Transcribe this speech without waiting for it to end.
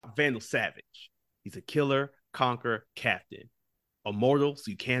about Vandal Savage. He's a killer, conqueror, captain. Immortal,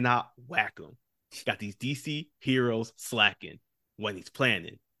 so you cannot whack him. Got these DC heroes slacking. When he's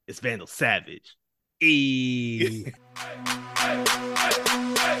planning, it's Vandal Savage. E.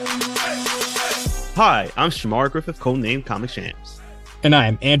 Hi, I'm Shamar Griffith, codenamed Comic Shams. And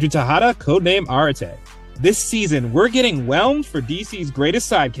I'm Andrew Tejada, codename Arate. This season, we're getting whelmed for DC's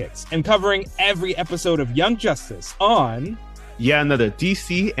greatest sidekicks and covering every episode of Young Justice on Yet another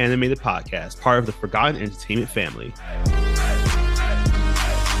DC animated podcast, part of the Forgotten Entertainment family.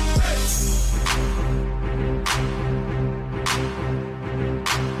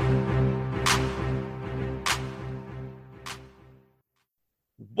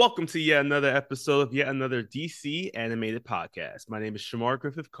 Welcome to yet another episode of yet another DC animated podcast. My name is Shamar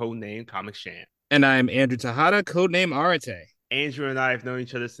Griffith, codenamed Comic Sham. And I'm Andrew Tejada, codename Arate. Andrew and I have known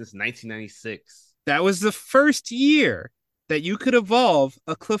each other since 1996. That was the first year that you could evolve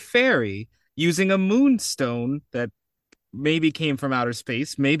a Clefairy using a moonstone that maybe came from outer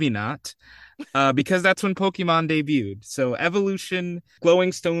space, maybe not, because that's when Pokemon debuted. So evolution,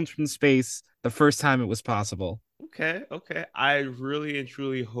 glowing stones from space, the first time it was possible. Okay. I really and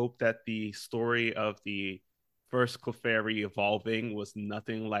truly hope that the story of the first Clefairy evolving was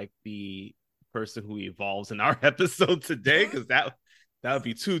nothing like the person who evolves in our episode today, because that would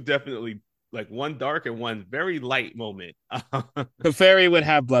be two definitely, like, one dark and one very light moment. Clefairy would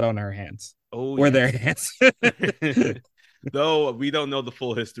have blood on her hands. Or their hands. Though we don't know the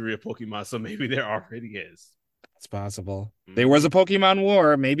full history of Pokemon, so maybe there already is. It's possible. There was a Pokemon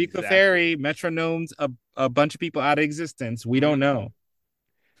war. Maybe Clefairy, Metronomes, a bunch of people out of existence. We don't know.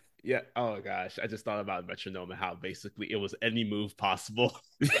 Yeah. Oh gosh, I just thought about Metronome and how basically it was any move possible.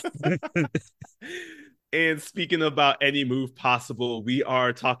 And speaking about any move possible, we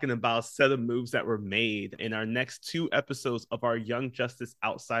are talking about a set of moves that were made in our next two episodes of our Young Justice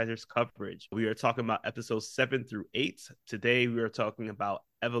Outsiders coverage. We are talking about episodes 7 through 8. Today, we are talking about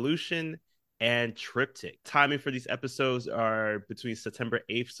Evolution and Triptych. Timing for these episodes are between September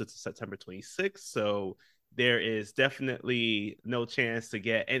 8th to September 26th. So there is definitely no chance to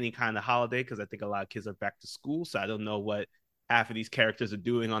get any kind of holiday, because I think a lot of kids are back to school. So I don't know what half of these characters are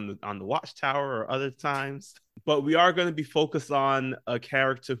doing on the Watchtower or other times. But we are going to be focused on a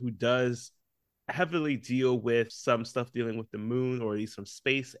character who does heavily deal with some stuff dealing with the moon, or at least some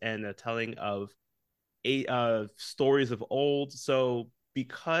space, and a telling of stories of old. So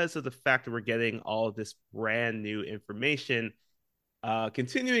because of the fact that we're getting all of this brand new information,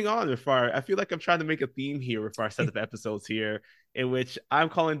 continuing on with I feel like I'm trying to make a theme here with our set of episodes here, in which I'm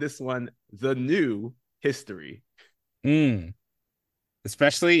calling this one The New History.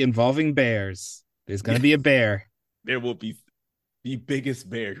 Especially involving bears. There's going to be a bear. There will be the biggest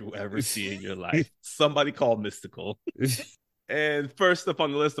bear you'll ever see in your life. Somebody called Mystical. And first up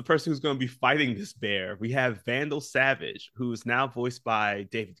on the list, the person who's going to be fighting this bear, we have Vandal Savage, who is now voiced by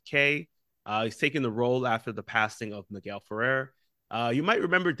David Kaye. He's taking the role after the passing of Miguel Ferrer. You might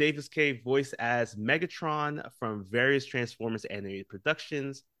remember David Kaye voice as Megatron from various Transformers animated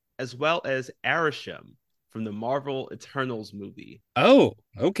productions, as well as Arishem from the Marvel Eternals movie. Oh,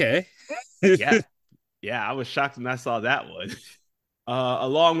 okay. Yeah, I was shocked when I saw that one.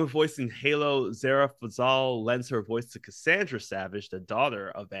 Along with voicing Halo, Zara Fazal lends her voice to Cassandra Savage, the daughter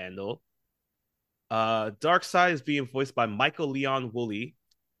of Vandal. Darkseid is being voiced by Michael Leon Woolley,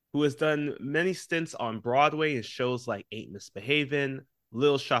 who has done many stints on Broadway in shows like Ain't Misbehavin',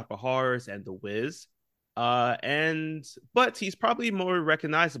 Little Shop of Horrors, and The Wiz. But he's probably more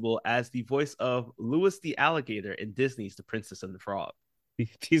recognizable as the voice of Louis the Alligator in Disney's The Princess and the Frog.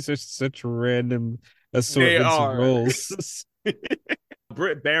 These are such random assortments of roles.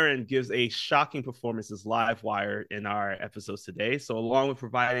 Britt Baron gives a shocking performance as Livewire in our episodes today. So along with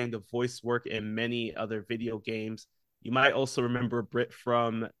providing the voice work in many other video games, you might also remember Britt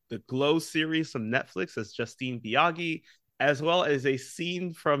from the Glow series from Netflix as Justine Biagi, as well as a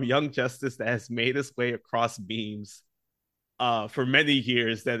scene from Young Justice that has made its way across memes for many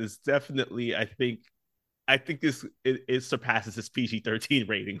years. That is definitely, I think it surpasses its PG-13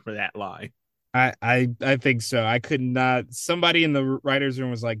 rating for that line. I think so. I could not. Somebody in the writer's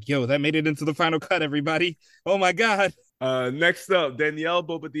room was like, yo, that made it into the final cut, everybody. Oh my God. Next up, Danielle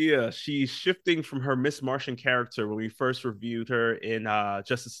Bobadilla. She's shifting from her Miss Martian character when we first reviewed her in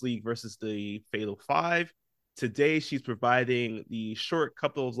Justice League versus the Fatal Five. Today, she's providing the short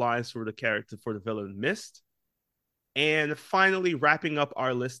couple of lines for the character for the villain Mist. And finally, wrapping up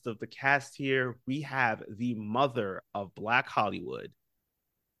our list of the cast here, we have the mother of Black Hollywood,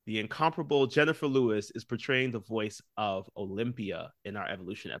 the incomparable Jennifer Lewis is portraying the voice of Olympia in our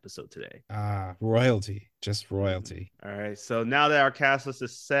Evolution episode today. Ah, royalty, just Mhm. royalty. All right. So now that our cast list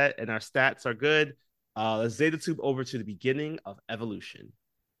is set and our stats are good, let's Zeta Tube over to the beginning of Evolution.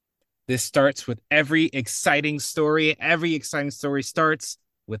 This starts with every exciting story. Every exciting story starts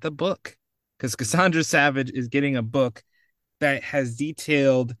with a book because Cassandra Savage is getting a book that has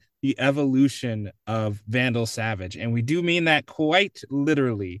detailed the evolution of Vandal Savage. And we do mean that quite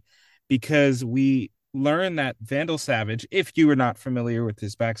literally because we learn that Vandal Savage, if you were not familiar with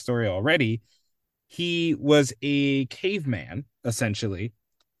his backstory already, he was a caveman, essentially.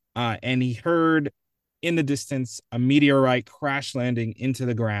 And he heard in the distance a meteorite crash landing into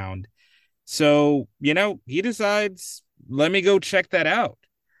the ground. So, he decides, let me go check that out.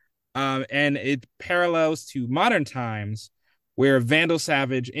 And it parallels to modern times where Vandal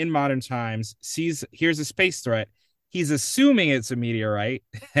Savage in modern times here's a space threat. He's assuming it's a meteorite.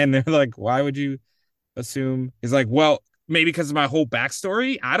 And they're like, why would you assume? He's like, well, maybe because of my whole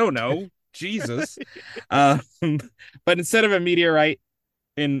backstory. I don't know. Jesus. Um, but instead of a meteorite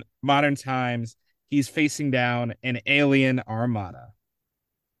in modern times, he's facing down an alien armada.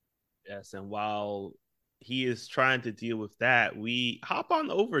 Yes, and while he is trying to deal with that, we hop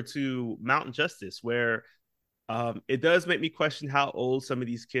on over to Mountain Justice, where it does make me question how old some of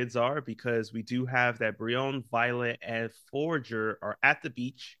these kids are because we do have that Brion, Violet, and Forager are at the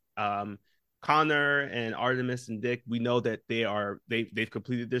beach. Connor and Artemis and Dick, we know that they've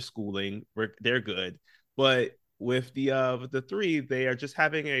completed their schooling. They're good, but with the three, they are just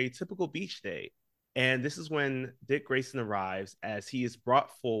having a typical beach day. And this is when Dick Grayson arrives as he is brought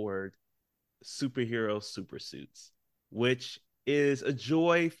forward superhero super suits, which is a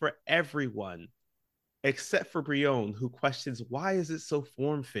joy for everyone except for Brion, who questions why is it so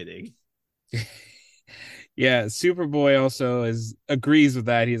form fitting. Yeah, Superboy also agrees with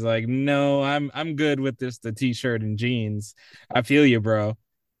that. He's like, "No, I'm good with this the t-shirt and jeans. I feel you, bro."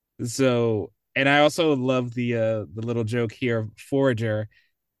 So, and I also love the little joke here of Forager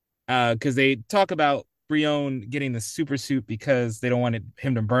because they talk about Brion getting the super suit because they don't want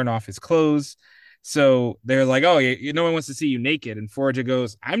him to burn off his clothes. So they're like, "Oh, no one wants to see you naked." And Forager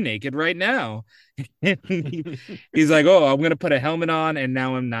goes, "I'm naked right now." And he's like, "Oh, I'm gonna put a helmet on, and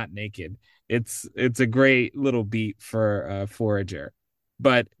now I'm not naked." It's a great little beat for Forager.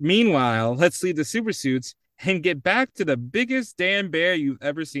 But meanwhile, let's leave the super suits and get back to the biggest damn bear you've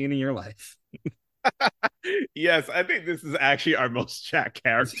ever seen in your life. Yes, I think this is actually our most chat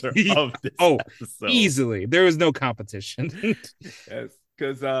character of this Oh, episode. easily. There was no competition. Yes,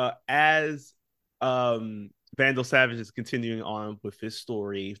 because as Vandal Savage is continuing on with his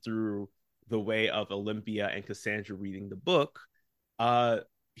story through the way of Olympia and Cassandra reading the book, uh,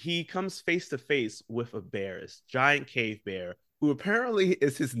 he comes face to face with a bear, this giant cave bear, who apparently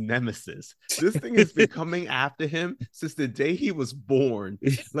is his nemesis. This thing has been coming after him since the day he was born.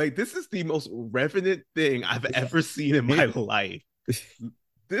 Like, this is the most revenant thing I've ever seen in my life.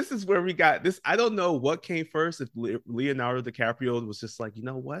 This is where we got this. I don't know what came first. If Leonardo DiCaprio was just like, you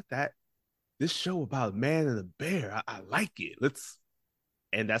know what, that this show about a man and a bear, I like it.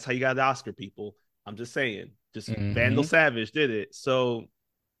 And that's how you got the Oscar, people. I'm just saying, just Vandal Mm-hmm. Savage did it. So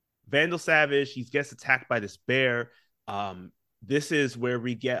Vandal Savage, he gets attacked by this bear. This is where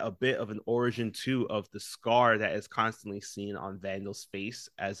we get a bit of an origin too of the scar that is constantly seen on Vandal's face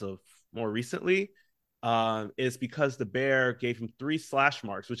as of more recently. Is because the bear gave him 3 slash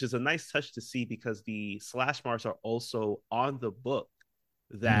marks, which is a nice touch to see because the slash marks are also on the book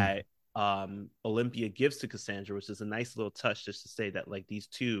Mm. that Olympia gives to Cassandra, which is a nice little touch just to say that like these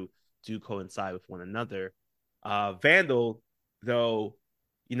two do coincide with one another. Vandal, though,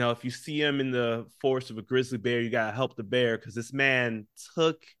 if you see him in the forest of a grizzly bear, you gotta help the bear because this man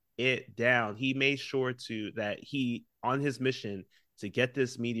took it down. He made sure to that he on his mission to get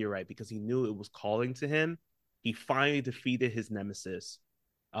this meteorite because he knew it was calling to him. He finally defeated his nemesis.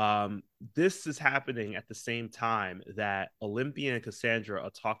 This is happening at the same time that Olympia and Cassandra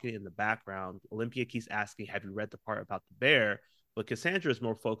are talking in the background. Olympia keeps asking, "Have you read the part about the bear?" But Cassandra is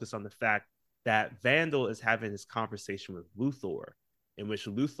more focused on the fact that Vandal is having this conversation with Luthor, in which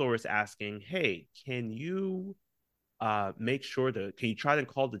Luthor is asking, "Hey, can you make sure can you try to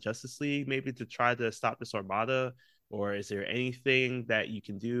call the Justice League maybe to try to stop this armada, or is there anything that you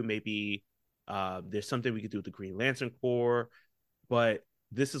can do? Maybe there's something we could do with the Green Lantern Corps." But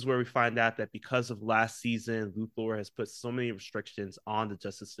this is where we find out that because of last season, Luthor has put so many restrictions on the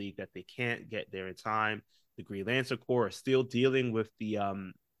Justice League that they can't get there in time. The Green Lantern Corps are still dealing with the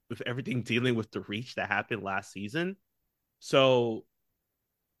with everything dealing with the reach that happened last season. So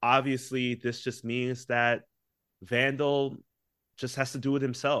obviously, this just means that Vandal just has to do it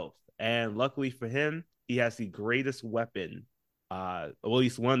himself. And luckily for him, he has the greatest weapon, or at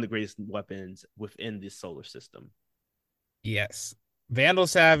least one of the greatest weapons within the solar system. Yes. Vandal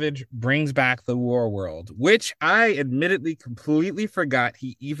Savage brings back the War World, which I admittedly completely forgot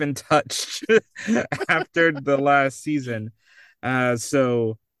he even touched after the last season.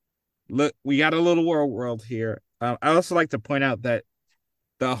 So look, we got a little War World here. I also like to point out that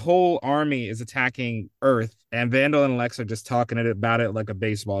the whole army is attacking Earth, and Vandal and Lex are just talking about it like a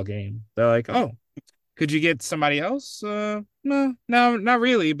baseball game. They're like, "Oh, could you get somebody else? No, no, not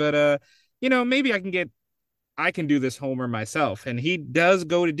really, but maybe I can do this Homer myself." And he does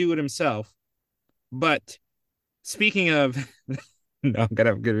go to do it himself. But speaking of, no, I'm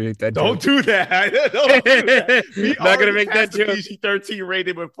gonna make that Don't joke. do that. Don't do that. We Not gonna already make that passed the joke. PG-13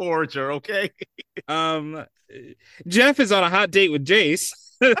 rating with Forager, okay? Um, Jeff is on a hot date with Jace.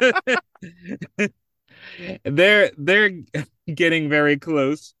 They're getting very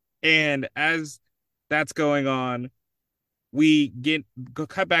close, and as that's going on, we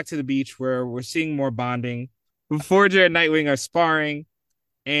cut back to the beach where we're seeing more bonding. Forger and Nightwing are sparring,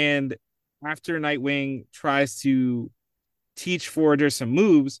 and after Nightwing tries to teach Forger some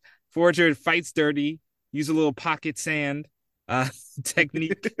moves, Forger fights dirty, use a little pocket sand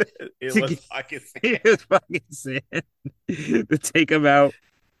technique It to was get fucking his pocket sand to take him out.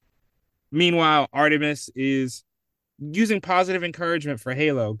 Meanwhile, Artemis is using positive encouragement for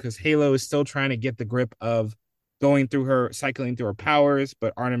Halo because Halo is still trying to get the grip of cycling through her powers.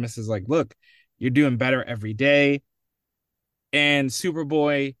 But Artemis is like, look, you're doing better every day. And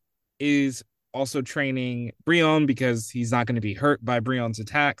Superboy is also training Brion because he's not going to be hurt by Brion's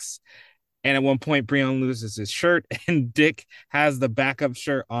attacks. And at one point, Brion loses his shirt, and Dick has the backup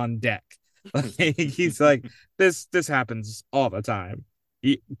shirt on deck. Like, he's like, this happens all the time.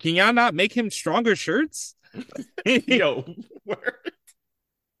 Can y'all not make him stronger shirts? Yo, word.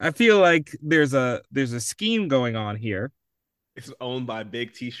 I feel like there's a scheme going on here. It's owned by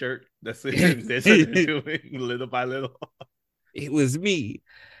Big T-shirt. That's what they're doing little by little. It was me,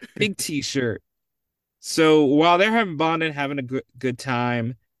 big T-shirt. So while they're having bonding, having a good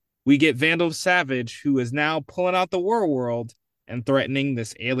time, we get Vandal Savage, who is now pulling out the War World and threatening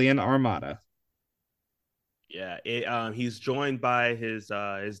this alien armada. Yeah, he's joined by his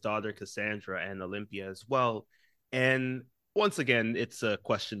daughter Cassandra and Olympia as well. And once again, it's a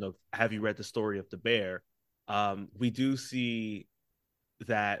question of have you read the story of the bear? We do see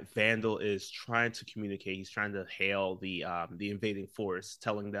that Vandal is trying to communicate. He's trying to hail the invading force,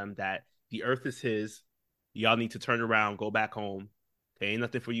 telling them that the Earth is his. Y'all need to turn around, go back home. There ain't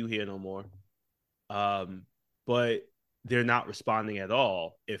nothing for you here no more. But they're not responding at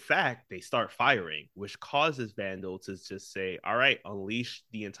all. In fact, they start firing, which causes Vandal to just say, all right, unleash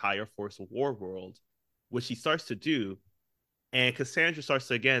the entire force of War World, which he starts to do. And Cassandra starts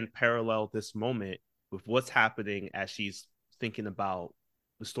to again parallel this moment with what's happening as she's thinking about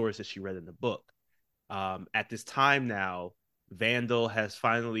the stories that she read in the book. At this time now, Vandal has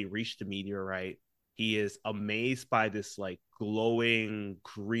finally reached the meteorite. He is amazed by this like glowing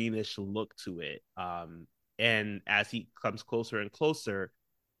greenish look to it. And as he comes closer and closer,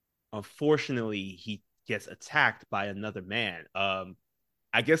 unfortunately, he gets attacked by another man.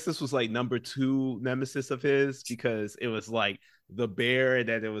 I guess this was like number two nemesis of his because it was like the bear, and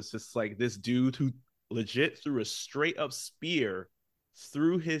then it was just like this dude who legit threw a straight up spear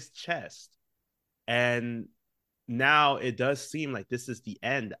through his chest. And now it does seem like this is the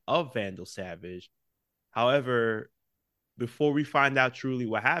end of Vandal Savage. However, before we find out truly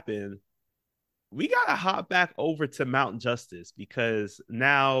what happened, we gotta hop back over to Mount Justice because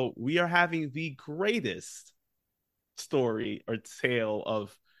now we are having the greatest story or tale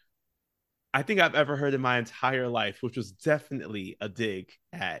of I think I've ever heard in my entire life, which was definitely a dig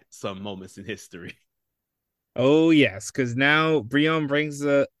at some moments in history. Oh yes, because now Brion brings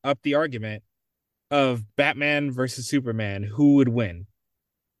up the argument of Batman versus Superman, who would win?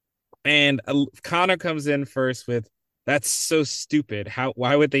 And Connor comes in first with, "That's so stupid.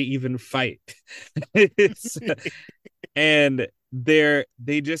 Why would they even fight?" And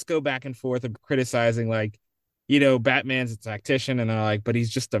they just go back and forth of criticizing, like, Batman's a tactician, and they're like, but he's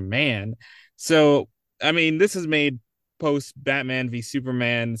just a man. So I mean, this is made post Batman v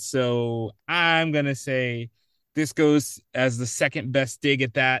Superman, so I'm gonna say this goes as the second best dig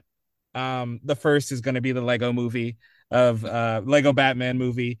at that. The first is gonna be the Lego Batman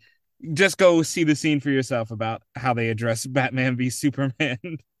movie. Just go see the scene for yourself about how they address Batman v Superman.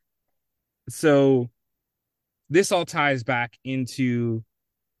 So this all ties back into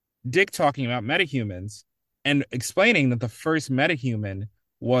Dick talking about metahumans and explaining that the first metahuman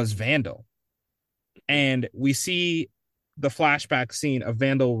was Vandal. And we see the flashback scene of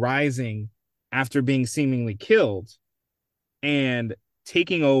Vandal rising after being seemingly killed and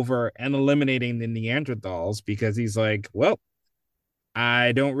taking over and eliminating the Neanderthals because he's like, well,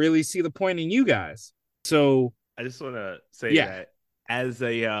 I don't really see the point in you guys. So I just want to say yeah. that as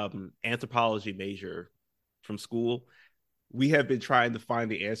a anthropology major from school, we have been trying to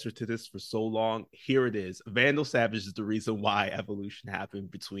find the answer to this for so long. Here it is. Vandal Savage is the reason why evolution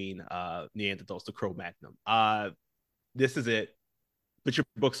happened between Neanderthals to Cro-Magnon. This is it. Put your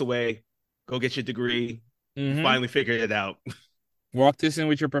books away. Go get your degree. You Mm-hmm. finally figured it out. Walk this in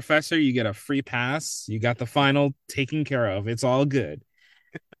with your professor. You get a free pass. You got the final taken care of. It's all good.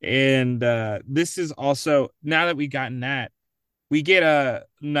 And this is also, now that we've gotten that, we get a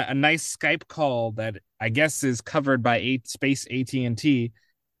nice Skype call that I guess is covered by Space AT&T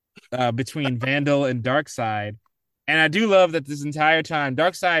between Vandal and Darkseid. And I do love that this entire time,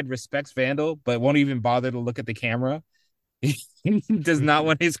 Darkseid respects Vandal, but won't even bother to look at the camera. He does not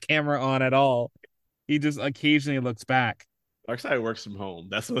want his camera on at all. He just occasionally looks back. Darkseid works from home.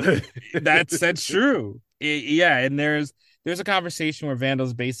 That's what. That's true. Yeah, and there's a conversation where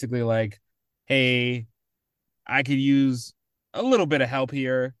Vandal's basically like, "Hey, I could use a little bit of help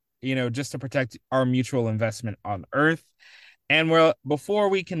here, just to protect our mutual investment on Earth." And before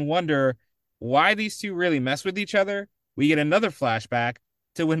we can wonder why these two really mess with each other, we get another flashback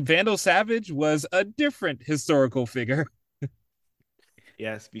to when Vandal Savage was a different historical figure.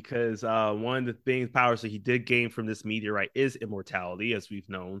 Yes, because one of the things powers that he did gain from this meteorite is immortality, as we've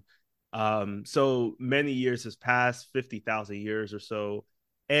known. So many years has passed, 50,000 years or so,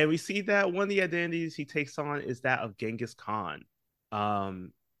 and we see that one of the identities he takes on is that of Genghis Khan.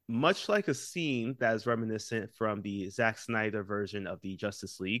 Much like a scene that is reminiscent from the Zack Snyder version of the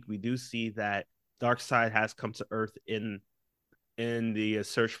Justice League, we do see that Darkseid has come to Earth in the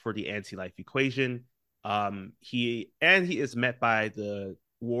search for the anti-life equation. He is met by the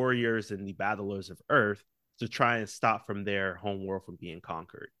warriors and the battlers of Earth to try and stop from their home world from being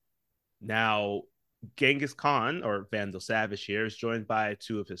conquered. Now, Genghis Khan, or Vandal Savage here, is joined by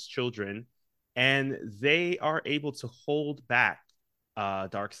two of his children, and they are able to hold back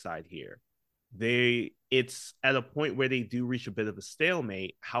Darkseid here. It's at a point where they do reach a bit of a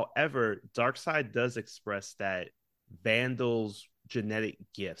stalemate. However, Darkseid does express that Vandal's genetic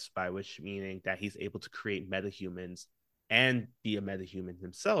gifts, by which meaning that he's able to create metahumans and be a metahuman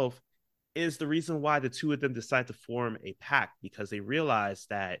himself, is the reason why the two of them decide to form a pact, because they realize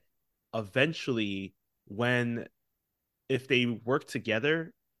that eventually, if they work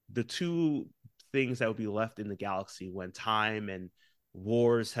together, the two things that will be left in the galaxy when time and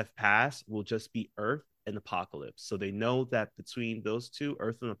wars have passed will just be Earth and Apocalypse. So they know that between those two,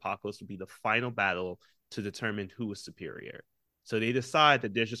 Earth and Apocalypse will be the final battle to determine who is superior. So they decide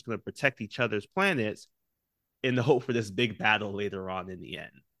that they're just going to protect each other's planets in the hope for this big battle later on in the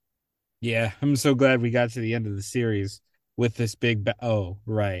end. Yeah, I'm so glad we got to the end of the series with this oh,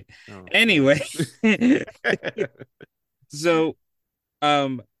 right. Oh, anyway, so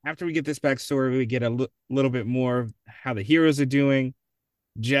after we get this backstory, we get a little bit more of how the heroes are doing.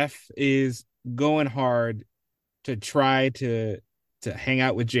 Jeff is going hard to try to hang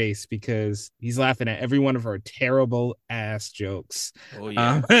out with Jace because he's laughing at every one of her terrible ass jokes. Oh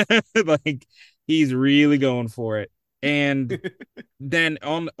yeah. Like he's really going for it. And then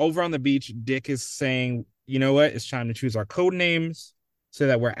over on the beach, Dick is saying, you know what? It's time to choose our code names so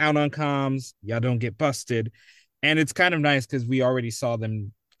that we're out on comms. Y'all don't get busted. And it's kind of nice because we already saw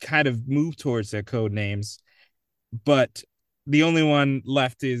them kind of move towards their code names. But the only one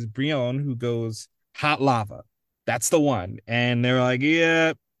left is Brion, who goes hot lava. That's the one. And they're like,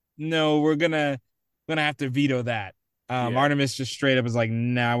 yeah, no, we're gonna have to veto that. Artemis just straight up is like,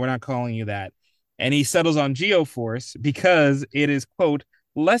 nah, we're not calling you that. And he settles on Geoforce because it is, quote,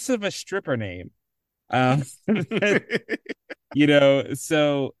 less of a stripper name. So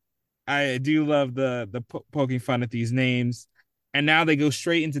I do love the poking fun at these names. And now they go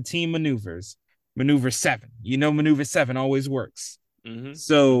straight into team maneuvers. Maneuver 7. Maneuver 7 always works. Mm-hmm.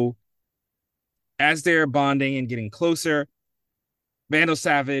 So as they're bonding and getting closer, Vandal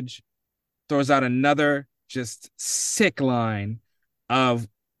Savage throws out another just sick line of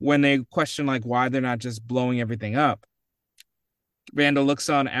when they question like why they're not just blowing everything up. Vandal looks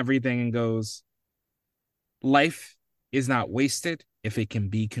on everything and goes, life is not wasted if it can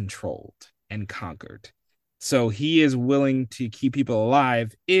be controlled and conquered. So he is willing to keep people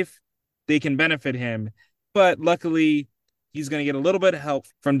alive if they can benefit him. But luckily, he's going to get a little bit of help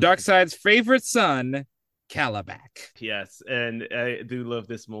from Darkseid's favorite son, Kalibak. Yes, and I do love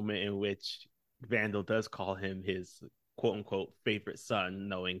this moment in which Vandal does call him his quote-unquote favorite son,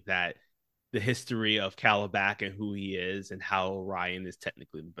 knowing that the history of Calabac and who he is and how Orion is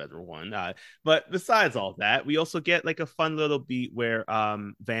technically the better one. But besides all that, we also get like a fun little beat where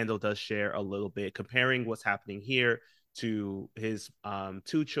Vandal does share a little bit comparing what's happening here to his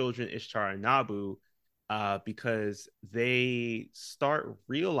two children, Ishtar and Nabu, because they start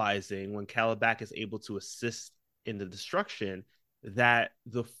realizing when Calabac is able to assist in the destruction that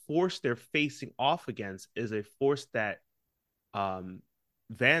the force they're facing off against is a force that um,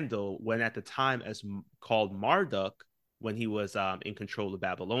 Vandal, when at the time as called Marduk, when he was in control of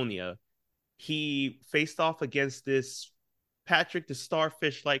Babylonia, he faced off against this Patrick the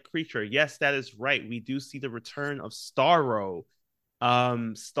starfish like creature. Yes, that is right. We do see the return of Starro.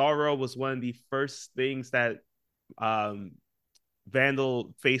 Starro was one of the first things that um,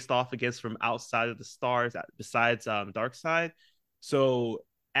 Vandal faced off against from outside of the stars, besides Darkseid. So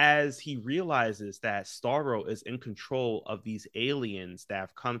as he realizes that Starro is in control of these aliens that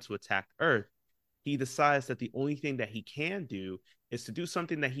have come to attack Earth, he decides that the only thing that he can do is to do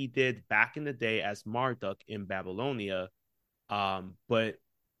something that he did back in the day as Marduk in Babylonia. But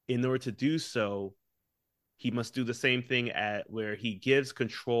in order to do so, he must do the same thing at where he gives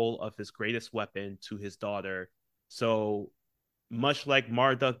control of his greatest weapon to his daughter. So much like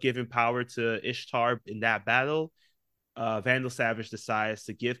Marduk giving power to Ishtar in that battle, Vandal Savage decides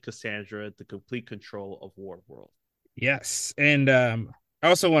to give Cassandra the complete control of Warworld. Yes. And I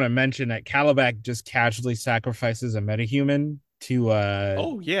also want to mention that Calabac just casually sacrifices a metahuman to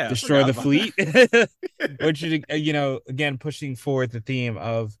Oh yeah, I destroy forgot the about fleet, that. which is, again, pushing forward the theme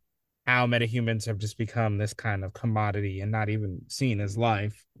of how metahumans have just become this kind of commodity and not even seen as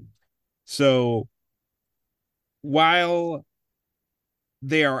life. So while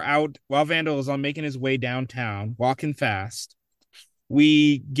while Vandal is on making his way downtown, walking fast,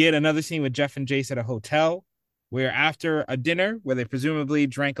 we get another scene with Jeff and Jace at a hotel where after a dinner where they presumably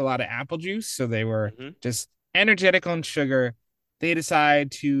drank a lot of apple juice, so they were Mm-hmm. just energetic on sugar, they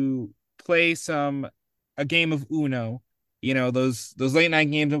decide to play a game of Uno. Those late night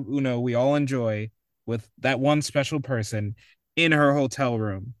games of Uno we all enjoy with that one special person in her hotel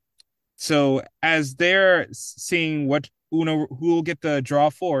room. So as they're seeing what Uno who will get the draw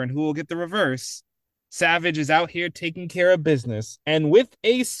for and who will get the reverse, Savage is out here taking care of business and with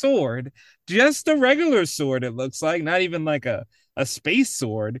a sword, just a regular sword, it looks like, not even like a space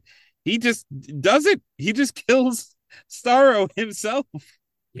sword. He just does it. He just kills Starro himself.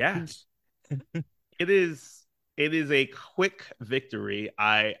 Yeah, it is a quick victory.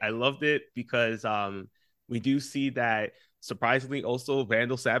 I loved it because we do see that surprisingly also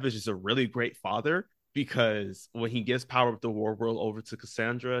Vandal Savage is a really great father because when he gives power of the war world over to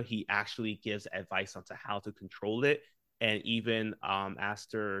Cassandra, he actually gives advice on to how to control it and even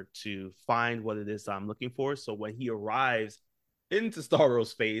asked her to find what it is I'm looking for. So when he arrives into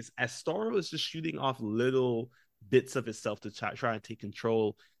Starro's face, as Starro is just shooting off little bits of itself to try and take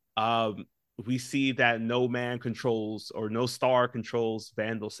control, um, we see that no man controls or no star controls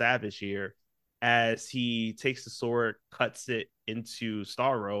Vandal Savage here as he takes the sword, cuts it into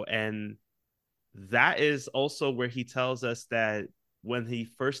Starro. And that is also where he tells us that when he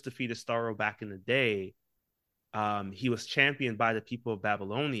first defeated Starro back in the day, he was championed by the people of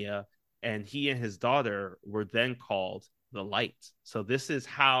Babylonia, and he and his daughter were then called the Light. So this is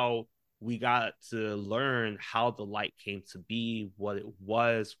how we got to learn how the light came to be, what it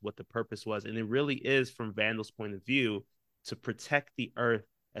was, what the purpose was. And it really is, from Vandal's point of view, to protect the earth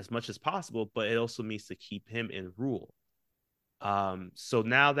as much as possible, but it also means to keep him in rule. So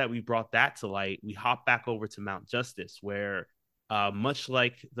now that we brought that to light, we hop back over to Mount Justice, where much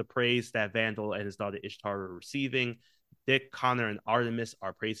like the praise that Vandal and his daughter Ishtar are receiving, Dick, Connor, and Artemis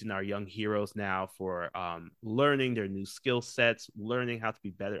are praising our young heroes now for learning their new skill sets, learning how to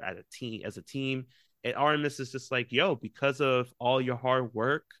be better at a team. And Artemis is just like, yo, because of all your hard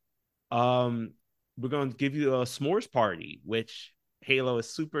work, we're going to give you a s'mores party, which Halo is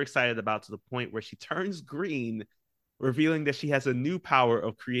super excited about to the point where she turns green, revealing that she has a new power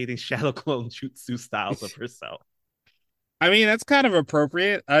of creating shadow clone jutsu styles of herself. I mean, that's kind of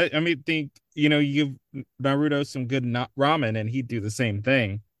appropriate. I mean, you give Naruto some good ramen and he'd do the same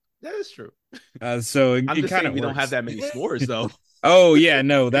thing. That is true. So I'm it just kind saying of we don't have works. that many s'mores though. Oh yeah,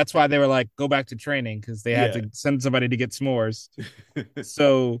 no, that's why they were like, go back to training because they had Yeah. to send somebody to get s'mores.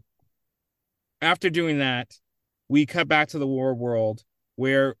 So after doing that, we cut back to the war world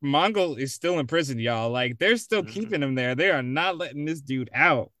where Mongol is still in prison, y'all. Like they're still keeping him there. They are not letting this dude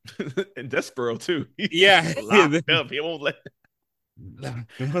out. And Despero too. He's Yeah, just locked up. He won't let.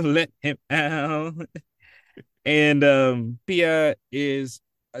 let him out. And Pia is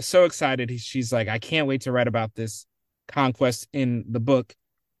so excited. She's like, I can't wait to write about this conquest in the book.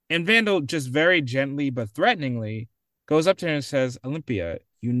 And Vandal just very gently but threateningly goes up to her and says, Olympia,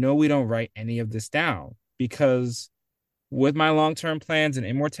 you know we don't write any of this down because with my long-term plans and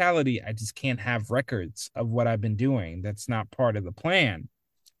immortality, I just can't have records of what I've been doing. That's not part of the plan.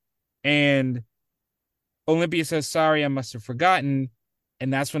 And Olympia says, sorry, I must have forgotten.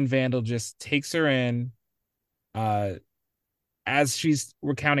 And that's when Vandal just takes her in uh, as she's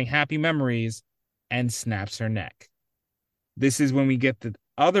recounting happy memories and snaps her neck. This is when we get the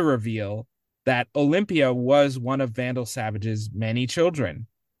other reveal that Olympia was one of Vandal Savage's many children.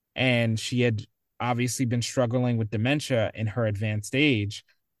 And she had obviously been struggling with dementia in her advanced age.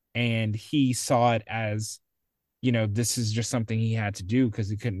 And he saw it as, this is just something he had to do because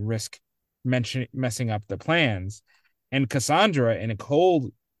he couldn't risk messing up the plans. And Cassandra, in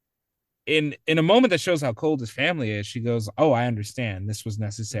a moment that shows how cold his family is, she goes, oh, I understand. This was Mm-hmm.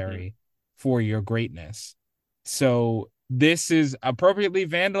 necessary for your greatness. So this is appropriately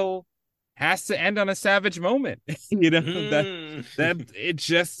Vandal has to end on a savage moment. That it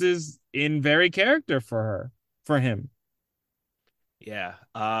just is in very character for him. Yeah.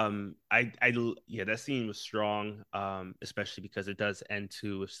 Yeah, that scene was strong. Especially because it does end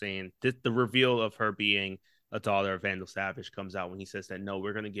too with saying the reveal of her being a daughter of Vandal Savage comes out when he says that no,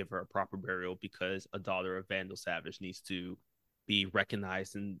 we're gonna give her a proper burial because a daughter of Vandal Savage needs to be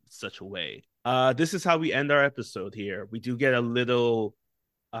recognized in such a way. This is how we end our episode here. We do get a little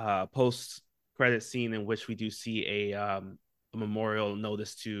post credit scene in which we do see a memorial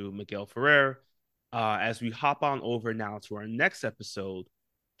notice to Miguel Ferrer. As we hop on over now to our next episode,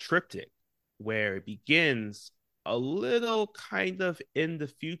 Triptych, where it begins a little kind of in the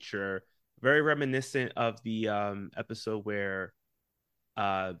future, very reminiscent of the episode where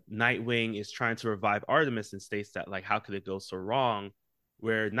Nightwing is trying to revive Artemis and states that, like, how could it go so wrong?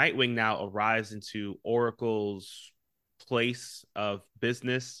 Where Nightwing now arrives into Oracle's place of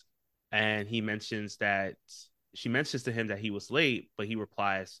business, and she mentions to him that he was late, but he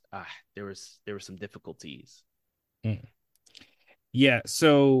replies, there were some difficulties. Mm. Yeah.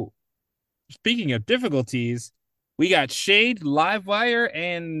 So speaking of difficulties, we got Shade, Livewire,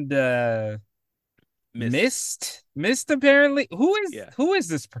 and Mist. Mist apparently. Yeah. Who is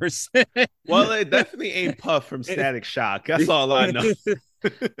this person? Well, it definitely ain't Puff from Static Shock. That's all I know.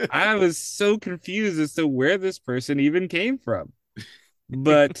 I was so confused as to where this person even came from.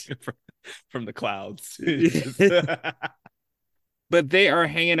 But From the clouds. but they are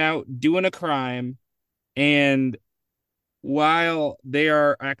hanging out doing a crime, and while they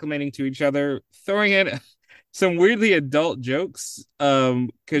are acclimating to each other, throwing in some weirdly adult jokes.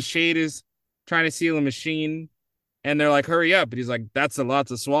 Because Shade is trying to steal a machine, and they're like, "Hurry up!" And he's like, "That's a lot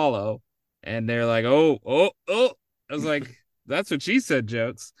to swallow." And they're like, "Oh, oh, oh!" I was like, "That's what she said."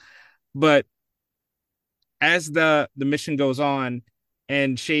 Jokes, but as the mission goes on,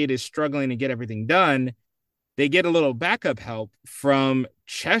 and Shade is struggling to get everything done, they get a little backup help from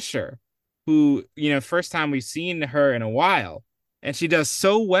Cheshire, who, first time we've seen her in a while. And she does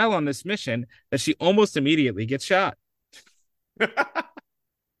so well on this mission that she almost immediately gets shot.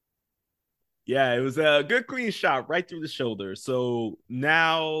 Yeah, it was a good clean shot right through the shoulder. So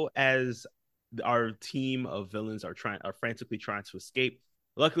now, as our team of villains are frantically trying to escape,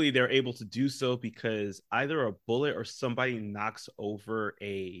 luckily they're able to do so because either a bullet or somebody knocks over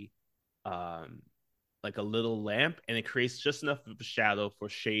a um like a little lamp, and it creates just enough of a shadow for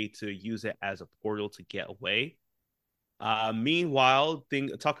Shade to use it as a portal to get away. Meanwhile,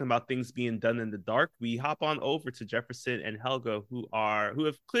 talking about things being done in the dark, we hop on over to Jefferson and Helga, who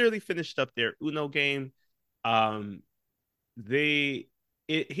have clearly finished up their Uno game. Um, they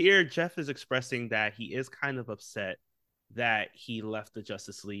here Jeff is expressing that he is kind of upset that he left the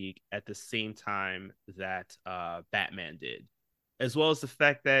Justice League at the same time that Batman did, as well as the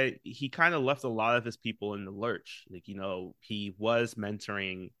fact that he kind of left a lot of his people in the lurch. Like, he was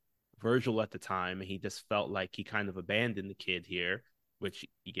mentoring Virgil at the time, and he just felt like he kind of abandoned the kid here, which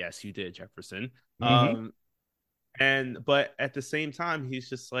yes, you did, Jefferson. Mm-hmm. But at the same time, he's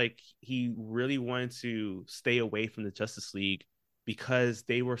just like he really wanted to stay away from the Justice League because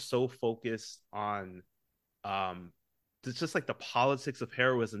they were so focused on um it's just like the politics of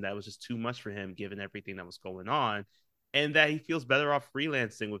heroism that was just too much for him given everything that was going on, and that he feels better off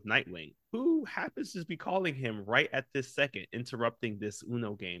freelancing with Nightwing, who happens to be calling him right at this second, interrupting this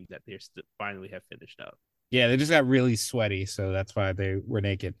Uno game that they finally have finished up. Yeah, they just got really sweaty, so that's why they were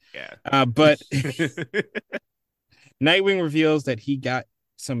naked. Yeah. But Nightwing reveals that he got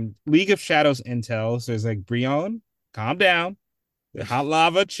some League of Shadows intel. So it's like, Brion, calm down. Hot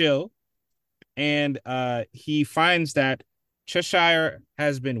lava, chill. And he finds that Cheshire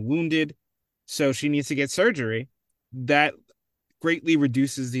has been wounded, so she needs to get surgery. That greatly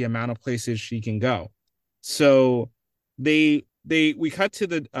reduces the amount of places she can go. So we cut to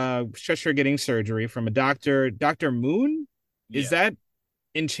the Cheshire getting surgery from a doctor, Dr. Moon. Is Yeah. that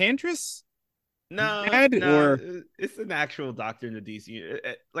Enchantress? No, Dad no, or it's an actual doctor in the DC,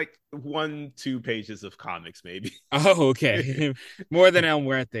 like 1-2 pages of comics, maybe. oh, okay. More than El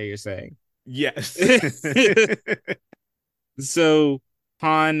Muerte, you're saying. Yes. So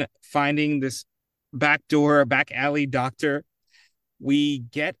upon finding this back alley doctor, we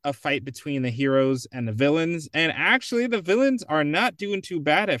get a fight between the heroes and the villains. And actually, the villains are not doing too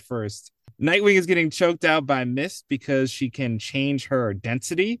bad at first. Nightwing is getting choked out by Mist because she can change her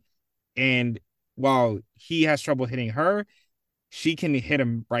density. And while he has trouble hitting her, she can hit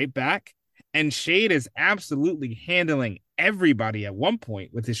him right back. And Shade is absolutely handling everybody at one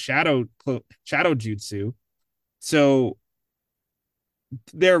point with his shadow jutsu. So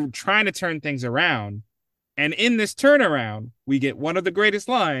they're trying to turn things around. And in this turnaround, we get one of the greatest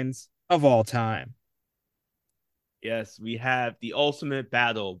lines of all time. Yes, we have the ultimate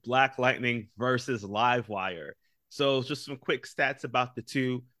battle, Black Lightning versus Livewire. So just some quick stats about the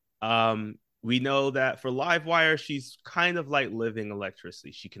two. We know that for Livewire, she's kind of like living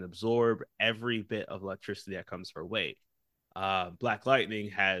electricity. She can absorb every bit of electricity that comes her way. Black Lightning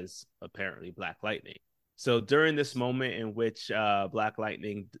has apparently Black Lightning. So during this moment in which Black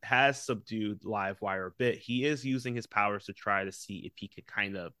Lightning has subdued Livewire a bit, he is using his powers to try to see if he could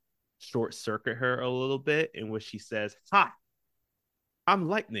kind of short circuit her a little bit, in which she says, "Hi, I'm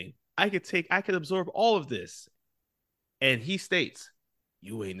Lightning. I could absorb all of this." And he states,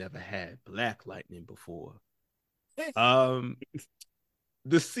 "You ain't never had Black Lightning before." Um,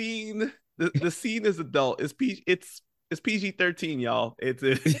 the scene is adult. It's PG-13, y'all. PG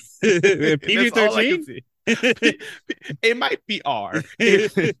That's all I can 13? see. It might be R. Yeah,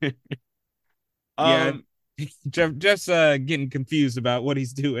 um, Jeff's getting confused about what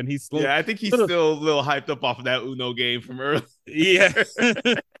he's doing. He's slow. yeah, I think he's Little, still a little hyped up off of that Uno game from earlier. yeah,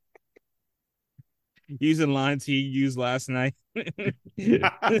 using lines he used last night.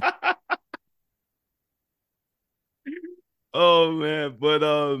 Oh man, but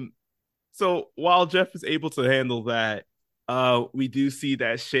so while Jeff is able to handle that, we do see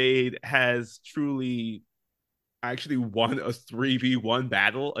that Shade has truly actually won a 3v1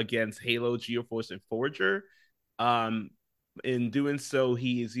 battle against Halo, Geoforce, and Forger. Um, in doing so,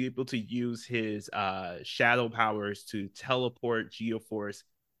 he is able to use his shadow powers to teleport Geoforce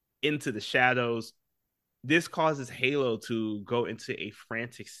into the shadows. This causes Halo to go into a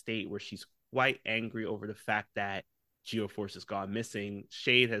frantic state where she's quite angry over the fact that Geoforce has gone missing.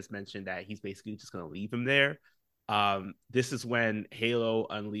 Shade has mentioned that he's basically just going to leave him there. This is when Halo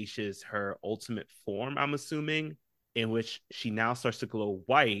unleashes her ultimate form, I'm assuming, in which she now starts to glow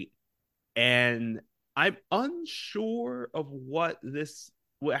white. And I'm unsure of what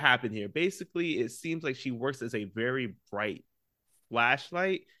happened here. Basically, it seems like she works as a very bright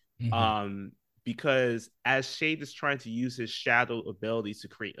flashlight. Mhm. Um, because as Shade is trying to use his shadow abilities to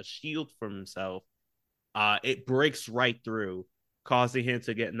create a shield for himself, it breaks right through, causing him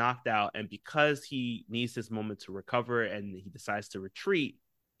to get knocked out. And because he needs this moment to recover and he decides to retreat,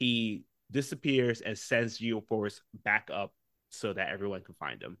 he disappears and sends Geoforce back up so that everyone can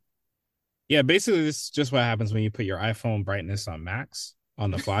find him. Yeah, basically, this is just what happens when you put your iPhone brightness on max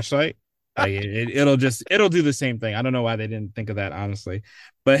on the flashlight. Like it'll do the same thing. I don't know why they didn't think of that, honestly.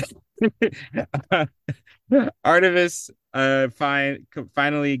 But Artemis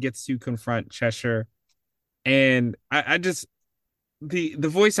finally gets to confront Cheshire, and I just the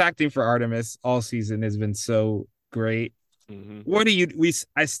voice acting for Artemis all season has been so great. Mm-hmm. What do you we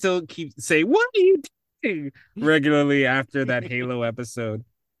I still keep saying, what are you doing regularly after that Halo episode?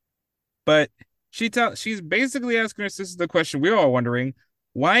 But she's basically asking her sister the question we're all wondering: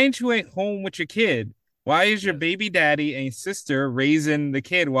 why ain't you at home with your kid? Why is your Yes. baby daddy and sister raising the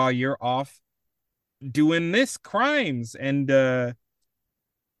kid while you're off doing this crimes? And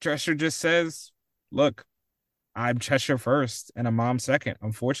Cheshire just says, "Look, I'm Cheshire first and a mom second,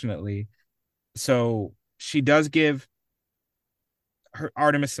 unfortunately." So she does give her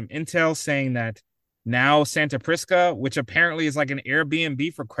Artemis some intel saying that now Santa Prisca, which apparently is like an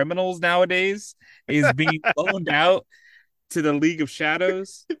Airbnb for criminals nowadays, is being loaned out to the League of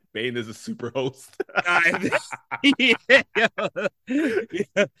Shadows. Bane is a super host. Yeah.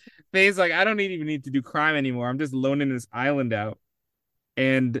 Faye's like, I don't even need to do crime anymore. I'm just loaning this island out.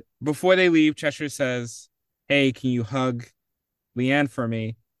 And before they leave, Cheshire says, "Hey, can you hug Leanne for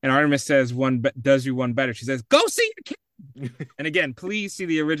me?" And Artemis says, "One does you one better." She says, "Go see your kid." And again, please see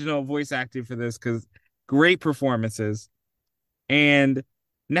the original voice acting for this because great performances. And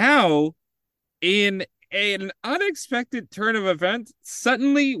now in an unexpected turn of events,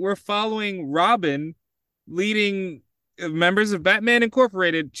 suddenly we're following Robin leading members of Batman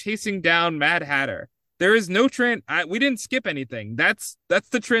Incorporated chasing down Mad Hatter. There is no we didn't skip anything. That's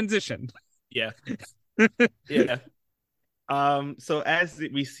the transition. Yeah. Yeah. So as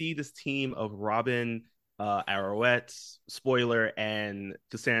we see this team of Robin, Arrowette, Spoiler, and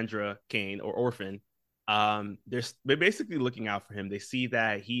Cassandra Cain or Orphan, they're basically looking out for him. They see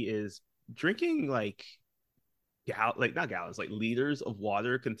that he is drinking like like not gallons, like liters of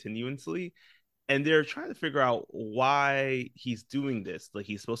water continuously, and they're trying to figure out why he's doing this. Like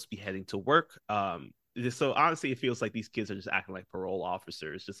he's supposed to be heading to work. So honestly, it feels like these kids are just acting like parole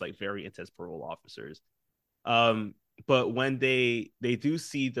officers, just like very intense parole officers. Um, but when they do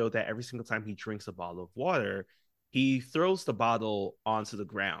see though that every single time he drinks a bottle of water, he throws the bottle onto the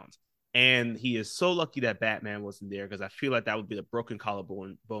ground. And he is so lucky that Batman wasn't there because I feel like that would be the broken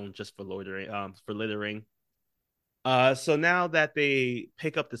collarbone just for loitering, for littering. So now that they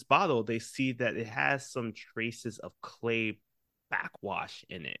pick up this bottle, they see that it has some traces of clay backwash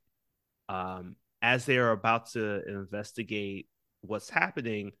in it. As they are about to investigate what's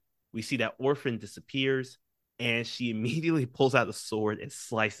happening, we see that Orphan disappears, and she immediately pulls out a sword and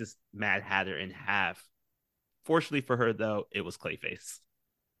slices Mad Hatter in half. Fortunately for her, though, it was Clayface.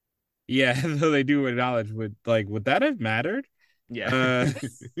 Yeah, though they do acknowledge would that have mattered? Yeah.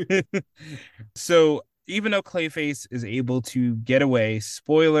 Uh, so even though Clayface is able to get away,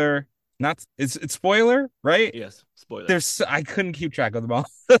 spoiler, not it's spoiler, right? Yes, spoiler. I couldn't keep track of them all.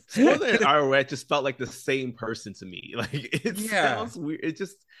 Spoiler and Arrowhead just felt like the same person to me. Like it sounds weird.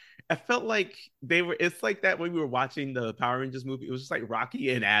 I felt like they were. It's like that when we were watching the Power Rangers movie. It was just like Rocky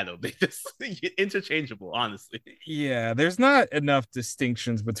and Adam. They just interchangeable, honestly. Yeah, there's not enough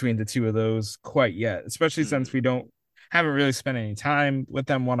distinctions between the two of those quite yet, especially since we haven't really spent any time with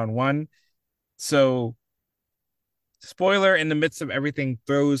them one on one. So, spoiler, in the midst of everything,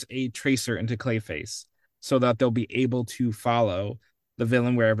 throws a tracer into Clayface so that they'll be able to follow the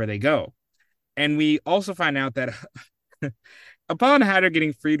villain wherever they go. And we also find out that upon Hatter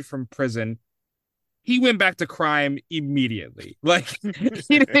getting freed from prison, he went back to crime immediately. Like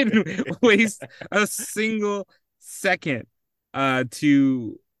he didn't waste a single second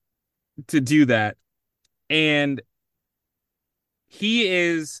to do that. And he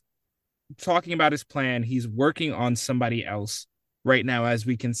is talking about his plan. He's working on somebody else right now, as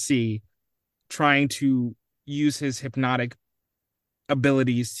we can see, trying to use his hypnotic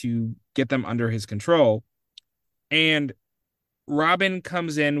abilities to get them under his control. And Robin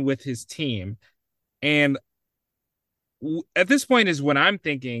comes in with his team. And at this point is when I'm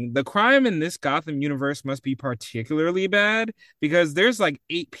thinking the crime in this Gotham universe must be particularly bad because there's like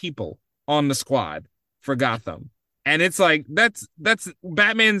 8 people on the squad for Gotham. And it's like that's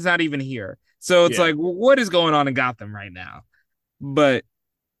Batman's not even here. So it's like what is going on in Gotham right now? But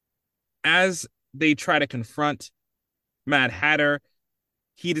as they try to confront Mad Hatter,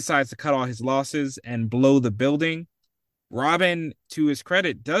 he decides to cut all his losses and blow the building. Robin, to his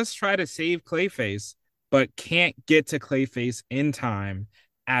credit, does try to save Clayface, but can't get to Clayface in time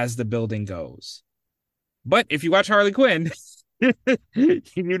as the building goes. But if you watch Harley Quinn,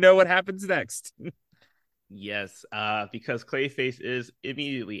 you know what happens next. Yes, because Clayface is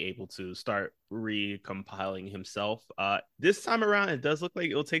immediately able to start recompiling himself. This time around, it does look like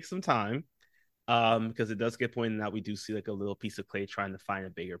it'll take some time. Because it does get pointed out, we do see like a little piece of clay trying to find a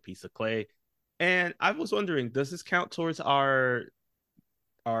bigger piece of clay. And I was wondering, does this count towards our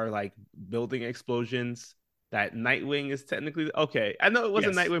like building explosions? That Nightwing is technically okay. I know it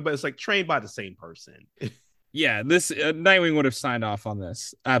wasn't Nightwing, but it's like trained by the same person. Yeah, this Nightwing would have signed off on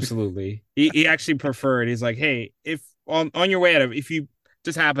this. Absolutely. he actually preferred. He's like, hey, if on your way out of, if you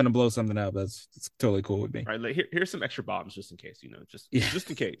just happen to blow something up, that's totally cool with me. All right, like here's some extra bombs just in case, just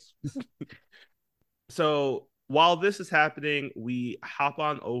in case. So while this is happening, we hop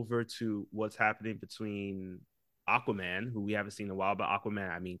on over to what's happening between Aquaman, who we haven't seen in a while, but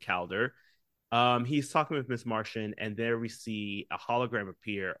Aquaman, I mean Calder. He's talking with Miss Martian, and there we see a hologram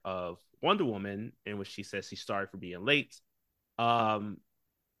appear of Wonder Woman, in which she says she's sorry for being late.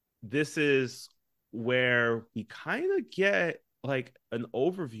 This is where we kind of get like an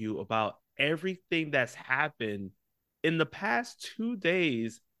overview about everything that's happened in the past 2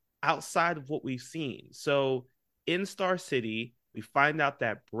 days outside of what we've seen. So in Star City, we find out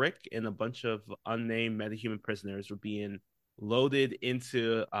that Brick and a bunch of unnamed metahuman prisoners were being loaded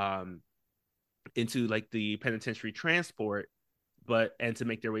into like the penitentiary transport, and to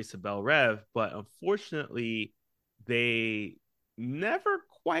make their ways to Bel Rev, but unfortunately they never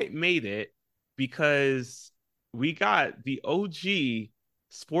quite made it because we got the OG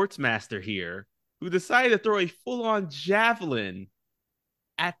Sportsmaster here who decided to throw a full-on javelin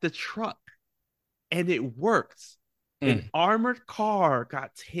at the truck, and it worked. An Mm. armored car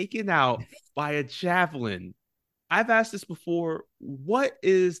got taken out by a javelin. I've asked this before. What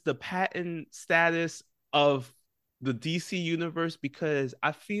is the patent status of the DC universe? Because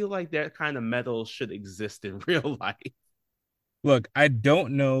I feel like that kind of metal should exist in real life. Look, I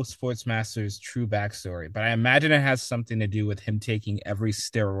don't know Sportsmaster's true backstory, but I imagine it has something to do with him taking every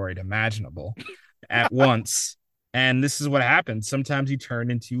steroid imaginable at once. And this is what happens. Sometimes you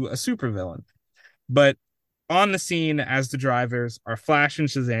turn into a supervillain. But on the scene as the drivers are Flash and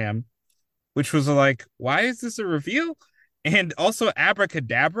Shazam, which was like, why is this a reveal? And also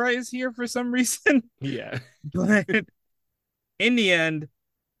Abracadabra is here for some reason. Yeah. But in the end,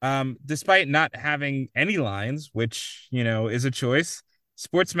 despite not having any lines, which, is a choice,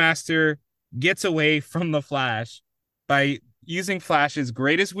 Sportsmaster gets away from the Flash by using Flash's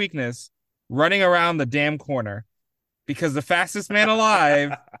greatest weakness, running around the damn corner, because the fastest man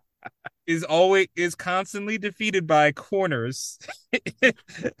alive is constantly defeated by corners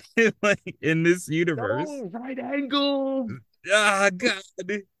like in this universe. No, right angle. Ah, God.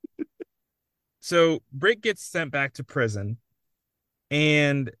 So Brick gets sent back to prison.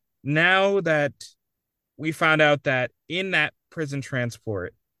 And now that we found out that in that prison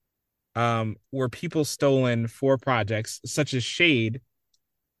transport, were people stolen for projects such as Shade.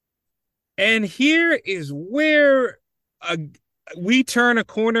 And here is where we turn a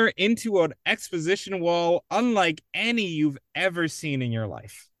corner into an exposition wall unlike any you've ever seen in your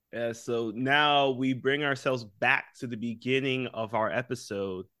life. Yeah, so now we bring ourselves back to the beginning of our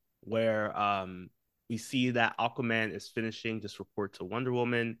episode where we see that Aquaman is finishing this report to Wonder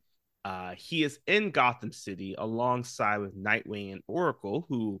Woman. He is in Gotham City alongside with Nightwing and Oracle,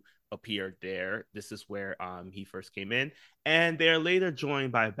 who appeared there. This is where he first came in, and they're later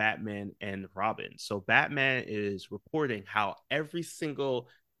joined by Batman and Robin. So Batman is reporting how every single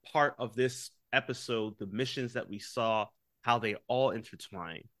part of this episode, the missions that we saw, how they all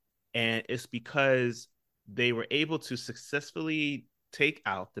intertwine. And it's because they were able to successfully take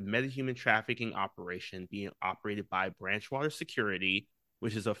out the metahuman trafficking operation being operated by Branchwater Security,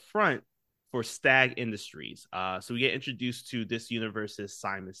 which is a front for Stagg Industries. So we get introduced to this universe's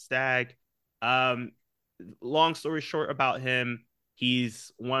Simon Stagg. Long story short about him,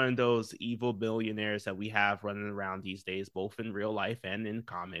 he's one of those evil billionaires that we have running around these days, both in real life and in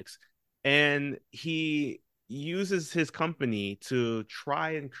comics. And he uses his company to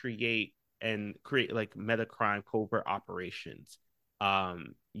try and create like meta crime covert operations,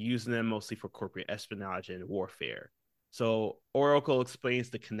 using them mostly for corporate espionage and warfare. So Oracle explains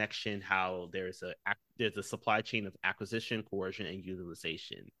the connection, how there's a supply chain of acquisition, coercion, and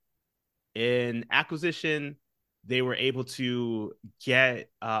utilization. In acquisition, they were able to get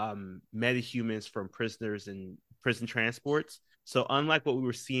metahumans from prisoners and prison transports. So unlike what we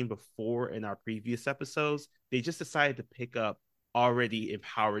were seeing before in our previous episodes, they just decided to pick up already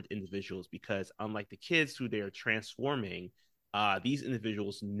empowered individuals because unlike the kids who they are transforming, these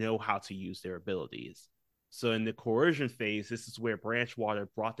individuals know how to use their abilities. So in the coercion phase, this is where Branchwater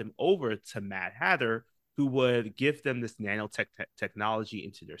brought them over to Mad Hatter, who would give them this nanotech technology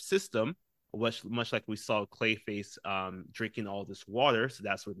into their system, much like we saw Clayface drinking all this water. So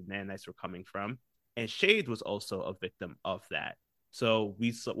that's where the nanites were coming from. And Shade was also a victim of that. So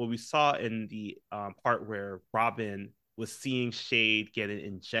what we saw in the part where Robin was seeing Shade getting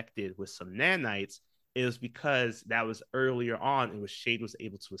injected with some nanites, it was because that was earlier on, and was Shade was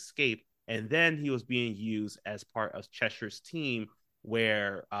able to escape. And then he was being used as part of Cheshire's team,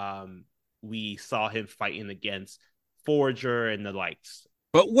 where we saw him fighting against Forger and the likes.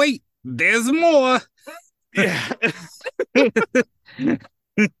 But wait, there's more. Yeah.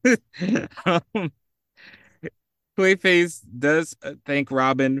 Clayface does thank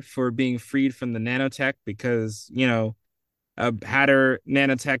Robin for being freed from the nanotech because, Hatter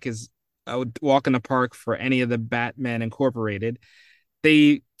nanotech is a walk in the park for any of the Batman Incorporated.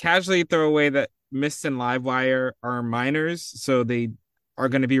 They casually throw away that Mist and Livewire are minors, so they are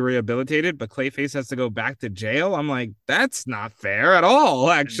going to be rehabilitated, but Clayface has to go back to jail. I'm like, that's not fair at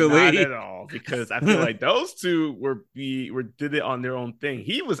all, actually. Not at all, because I feel like those two did it on their own thing.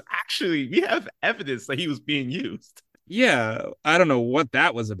 He was actually, we have evidence that he was being used. Yeah, I don't know what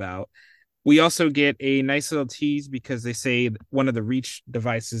that was about. We also get a nice little tease because they say one of the Reach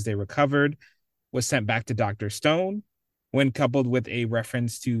devices they recovered was sent back to Dr. Stone, when coupled with a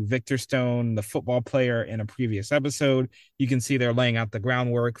reference to Victor Stone, the football player in a previous episode. You can see they're laying out the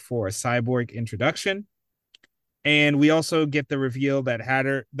groundwork for a cyborg introduction. And we also get the reveal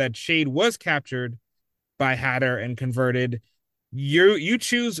that Shade was captured by Hatter and converted You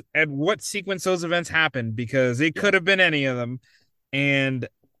choose at what sequence those events happened because it Yeah. could have been any of them. And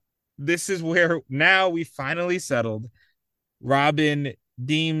this is where now we finally settled. Robin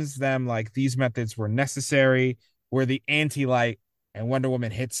deems them like these methods were necessary. We're the anti-light, and Wonder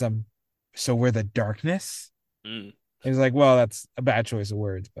Woman hits them. So we're the darkness. Mm. He's like, well, that's a bad choice of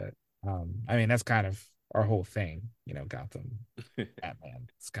words, but I mean that's kind of our whole thing, Gotham, Batman.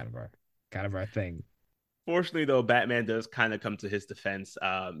 It's kind of our thing. Fortunately, though, Batman does kind of come to his defense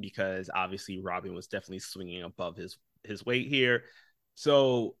because obviously Robin was definitely swinging above his weight here.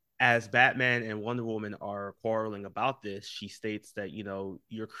 So as Batman and Wonder Woman are quarreling about this, she states that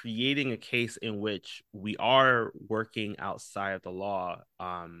you're creating a case in which we are working outside of the law,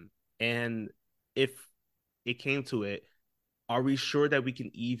 and if it came to it, are we sure that we can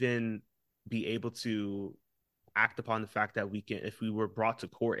even be able to act upon the fact that we can, if we were brought to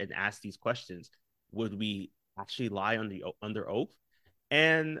court and asked these questions, would we actually lie under oath?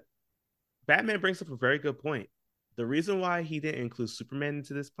 And Batman brings up a very good point. The reason why he didn't include Superman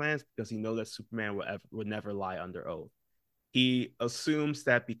into this plan is because he knows that Superman would never lie under oath. He assumes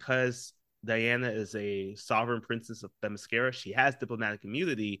that because Diana is a sovereign princess of Themyscira, she has diplomatic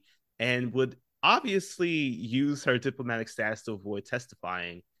immunity and would obviously use her diplomatic status to avoid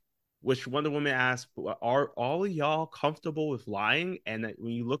testifying. Which Wonder Woman asks, "Are all of y'all comfortable with lying?" And that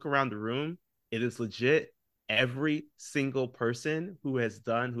when you look around the room, it is legit. Every single person who has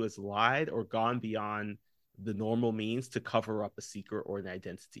lied or gone beyond the normal means to cover up a secret or an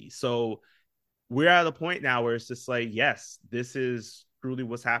identity. So we're at a point now where it's just like, yes, this is truly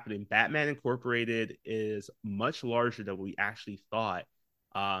what's happening. Batman Incorporated is much larger than we actually thought.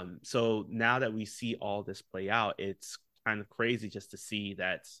 So now that we see all this play out, it's kind of crazy just to see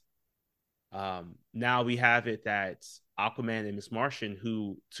that now we have it that Aquaman and Miss Martian,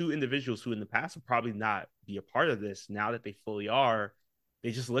 who two individuals who in the past would probably not be a part of this, now that they fully are,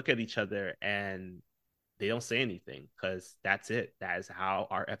 they just look at each other and they don't say anything because that's it. That is how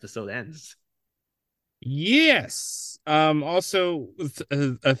our episode ends. Yes. Also,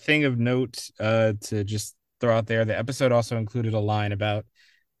 a thing of note to just throw out there, the episode also included a line about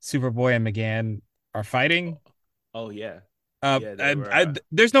Superboy and M'gann are fighting. Oh, oh yeah, yeah, they were.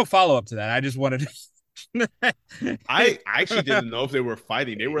 There's no follow up to that. I just wanted to. I actually didn't know if they were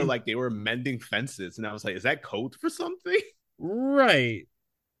fighting. They were mending fences, and I was like, "Is that code for something?" Right.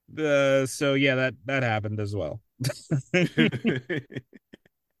 So yeah, that happened as well.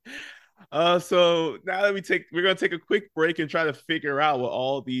 So now that we're gonna take a quick break and try to figure out what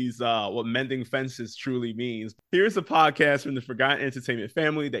all these what mending fences truly means. Here's a podcast from the Forgotten Entertainment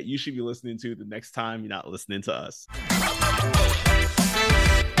family that you should be listening to the next time you're not listening to us.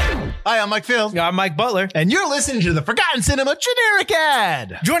 Hi, I'm Mike Field. I'm Mike Butler. And you're listening to the Forgotten Cinema Generic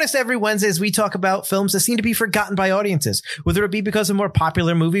Ad. Join us every Wednesday as we talk about films that seem to be forgotten by audiences, whether it be because a more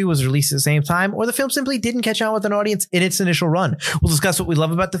popular movie was released at the same time or the film simply didn't catch on with an audience in its initial run. We'll discuss what we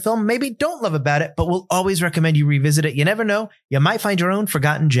love about the film, maybe don't love about it, but we'll always recommend you revisit it. You never know, you might find your own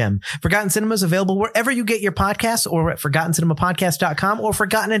forgotten gem. Forgotten Cinema is available wherever you get your podcasts or at ForgottenCinemaPodcast.com or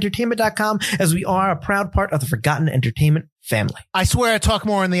ForgottenEntertainment.com, as we are a proud part of the Forgotten Entertainment family. I swear I talk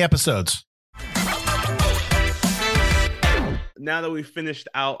more in the episodes. Now that we've finished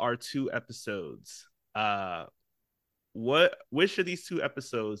out our two episodes, which of these two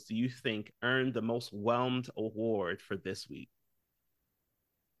episodes do you think earned the most whelmed award for this week?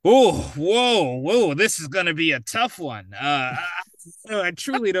 Oh, whoa! This is gonna be a tough one. I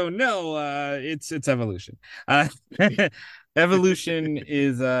truly don't know. It's Evolution. Evolution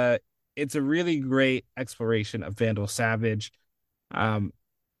is it's a really great exploration of Vandal Savage,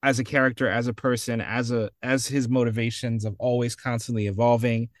 as a character, as a person, as his motivations of always constantly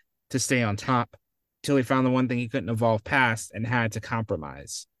evolving to stay on top, till he found the one thing he couldn't evolve past and had to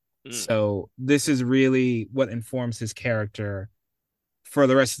compromise. So this is really what informs his character for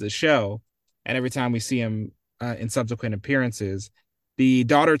the rest of the show. And every time we see him in subsequent appearances, the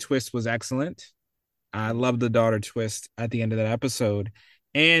daughter twist was excellent. I love the daughter twist at the end of that episode.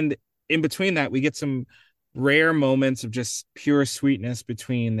 And in between that, we get some rare moments of just pure sweetness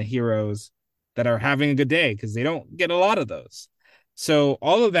between the heroes that are having a good day, because they don't get a lot of those. So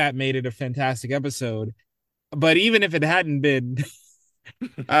all of that made it a fantastic episode. But even if it hadn't been,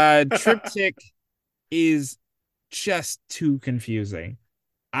 Triptych is just too confusing.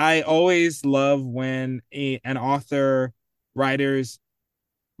 I always love when an author, writers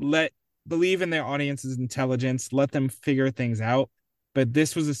believe in their audience's intelligence, let them figure things out. But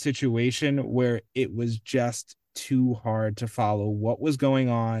this was a situation where it was just too hard to follow what was going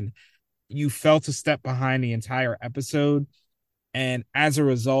on. You felt a step behind the entire episode. And as a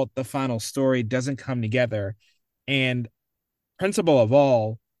result, the final story doesn't come together. And principle of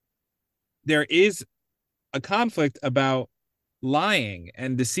all, there is a conflict about lying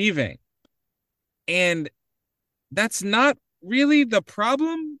and deceiving. And that's not really the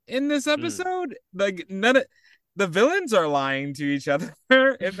problem in this Mm. episode. Like none of the villains are lying to each other,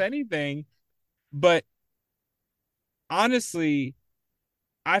 if anything. But honestly,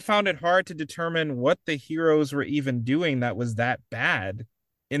 I found it hard to determine what the heroes were even doing that was that bad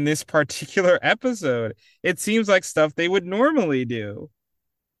in this particular episode. It seems like stuff they would normally do.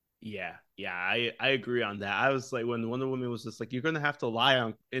 Yeah, I agree on that. I was like, when Wonder Woman was just like, you're gonna have to lie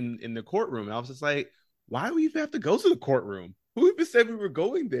on in the courtroom. And I was just like, why do we even have to go to the courtroom? Who even said we were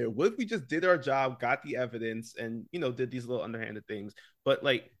going there? What if we just did our job, got the evidence, and did these little underhanded things? But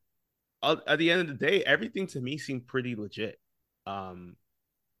like at the end of the day, everything to me seemed pretty legit. Um,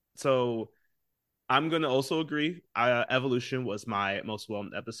 so I'm gonna also agree. Evolution was my most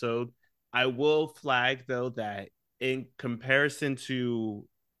well-known episode. I will flag though that in comparison to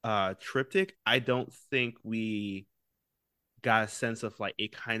Triptych, I don't think we got a sense of like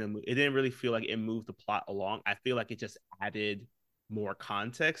it kind of it didn't really feel like it moved the plot along. I feel like it just added more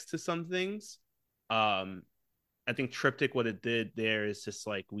context to some things. Um, I think Triptych, what it did there is just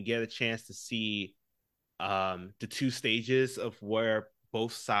like we get a chance to see the two stages of where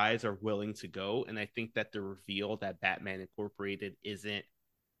both sides are willing to go. And I think that the reveal that Batman Incorporated isn't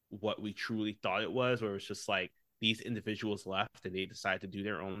what we truly thought it was, where it's just like these individuals left and they decided to do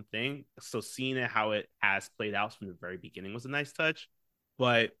their own thing. So seeing it how it has played out from the very beginning was a nice touch.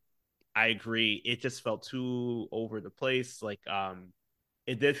 But I agree, it just felt too over the place. Like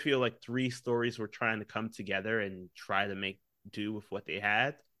it did feel like three stories were trying to come together and try to make do with what they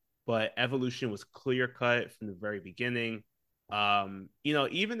had. But Evolution was clear cut from the very beginning.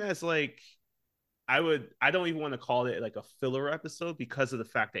 Even as like I don't even want to call it like a filler episode because of the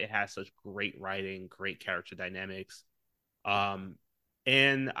fact that it has such great writing, great character dynamics. Um,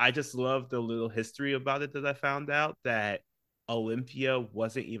 and I just love the little history about it that I found out that Olympia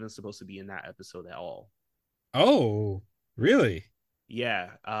wasn't even supposed to be in that episode at all. Oh, really?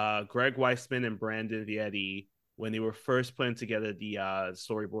 Yeah, Greg Weisman and Brandon Vietti, when they were first putting together the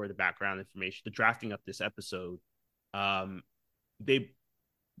storyboard, the background information, the drafting up this episode, um, they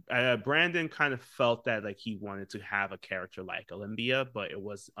Brandon kind of felt that like he wanted to have a character like Olympia, but it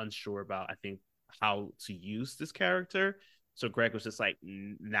was unsure about I think how to use this character. So Greg was just like,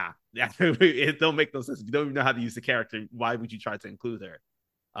 nah, it don't make no sense. If you don't even know how to use the character, why would you try to include her?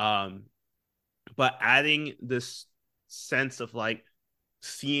 But adding this sense of like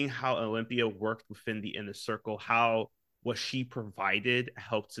seeing how Olympia worked within the inner circle, how what she provided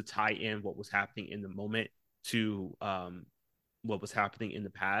helped to tie in what was happening in the moment to what was happening in the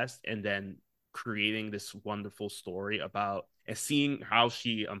past, and then creating this wonderful story about and seeing how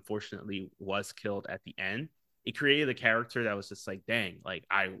she unfortunately was killed at the end. It created a character that was just like, dang, like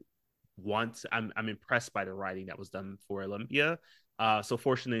I'm impressed by the writing that was done for Olympia. So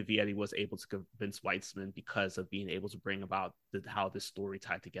fortunately, Vietti was able to convince Weitzman because of being able to bring about how this story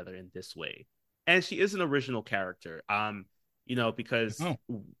tied together in this way. And she is an original character. Because Oh,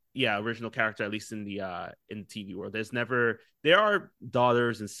 yeah, original character at least in the TV world. There are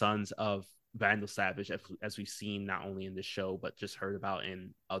daughters and sons of Vandal Savage as we've seen not only in this show but just heard about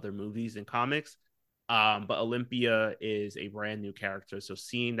in other movies and comics. But Olympia is a brand new character, so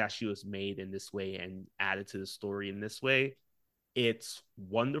seeing that she was made in this way and added to the story in this way, it's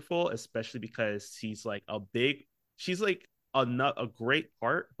wonderful, especially because she's like a great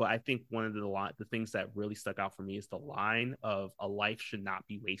part. But I think one of the things that really stuck out for me is the line of a life should not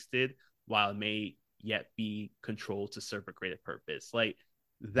be wasted while it may yet be controlled to serve a greater purpose. Like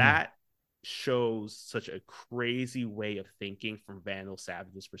that shows such a crazy way of thinking from Vandal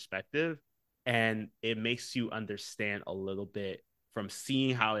Savage's perspective. And it makes you understand a little bit from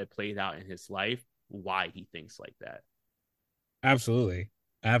seeing how it played out in his life, why he thinks like that. absolutely.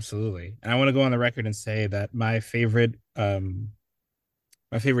 Absolutely. And I want to go on the record and say that my favorite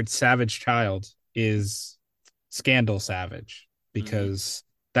Savage child is Scandal Savage Mm-hmm. because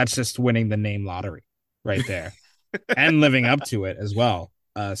that's just winning the name lottery right there and living up to it as well.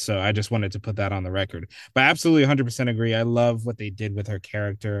 So I just wanted to put that on the record. But I absolutely 100% agree. I love what they did with her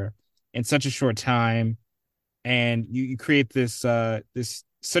character in such a short time. And you create this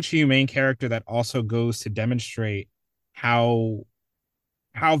such a humane character that also goes to demonstrate how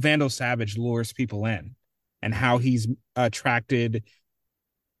Vandal Savage lures people in and how he's attracted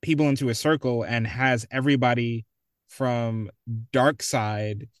people into a circle and has everybody from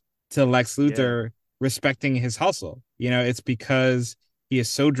Darkseid to Lex Yeah. Luthor respecting his hustle. It's because he is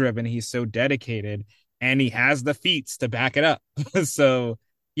so driven, he's so dedicated, and he has the feats to back it up. So,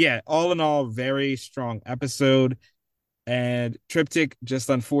 yeah, all in all, very strong episode. And Triptych just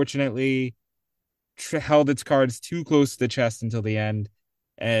unfortunately held its cards too close to the chest until the end,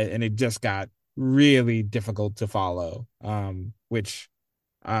 and it just got really difficult to follow, which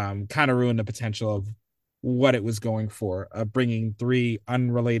kind of ruined the potential of what it was going for, bringing three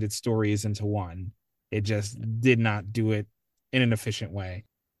unrelated stories into one. It just did not do it in an efficient way.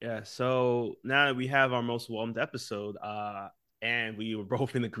 Yeah, so now that we have our most warmed episode, and we were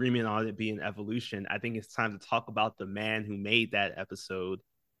both in agreement on it being evolution, I think it's time to talk about the man who made that episode,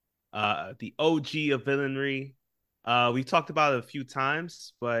 the OG of villainry. We talked about it a few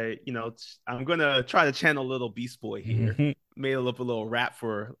times, but I'm gonna try to channel little Beast Boy here. Made up a little rap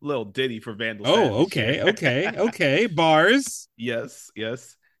for a little ditty for Vandal Oh, Savage here. okay. Bars. Yes.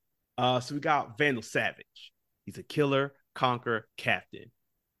 So we got Vandal Savage. He's a killer, conqueror, captain.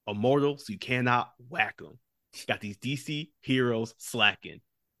 Immortal, so you cannot whack him. Got these DC heroes slacking.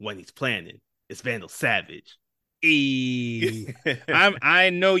 When he's planning, it's Vandal Savage. I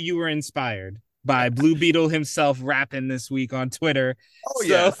know you were inspired by Blue Beetle himself rapping this week on Twitter. Oh,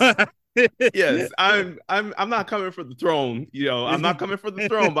 so... yes. I'm not coming for the throne. I'm not coming for the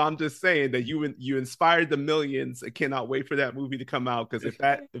throne, but I'm just saying that you inspired the millions. I cannot wait for that movie to come out, because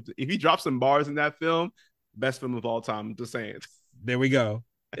if he drops some bars in that film, best film of all time. I'm just saying. There we go.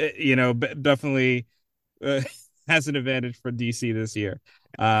 Definitely has an advantage for DC this year.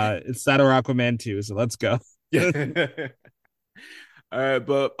 It's that or Aquaman 2, so let's go. All right,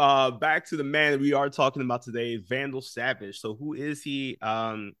 but back to the man that we are talking about today, Vandal Savage. So who is he?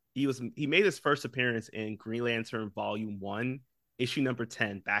 He made his first appearance in Green Lantern Volume 1, issue number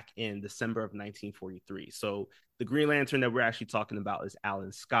 10, back in December of 1943. So the Green Lantern that we're actually talking about is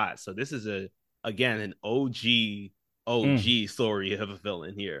Alan Scott. So this is an OG story of a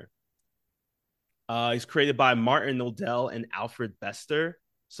villain here. He's created by Martin Nodell and Alfred Bester.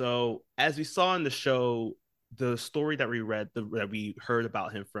 So as we saw in the show, the story that we read, that we heard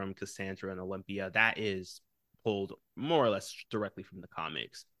about him from Cassandra and Olympia, that is pulled more or less directly from the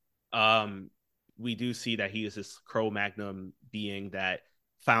comics. We do see that he is this Cro-Magnon being that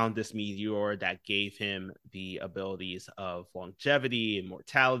found this meteor that gave him the abilities of longevity,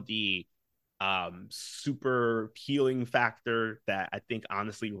 immortality, super healing factor that I think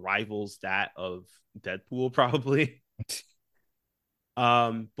honestly rivals that of Deadpool probably.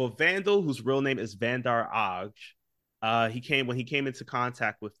 But Vandal, whose real name is Vandar Aj, when he came into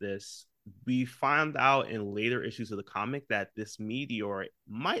contact with this, we found out in later issues of the comic that this meteor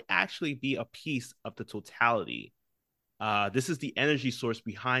might actually be a piece of the totality. This is the energy source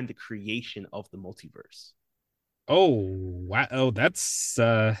behind the creation of the multiverse. Oh, wow. Oh, that's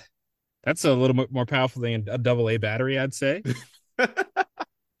a little bit more powerful than a AA battery, I'd say.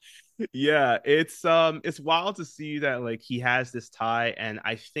 Yeah, it's wild to see that like he has this tie, and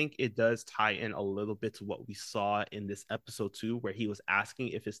I think it does tie in a little bit to what we saw in this episode 2, where he was asking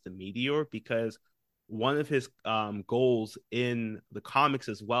if it's the meteor, because one of his goals in the comics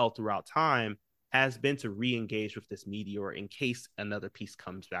as well throughout time has been to re-engage with this meteor in case another piece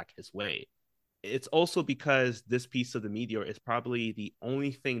comes back his way. It's also because this piece of the meteor is probably the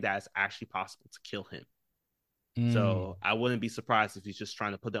only thing that is actually possible to kill him. So I wouldn't be surprised if he's just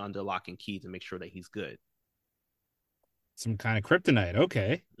trying to put it under lock and key to make sure that he's good. Some kind of kryptonite.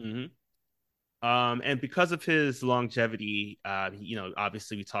 Okay. Mm-hmm. And because of his longevity,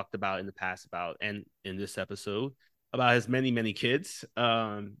 obviously we talked about in the past about, and in this episode, about his many, many kids.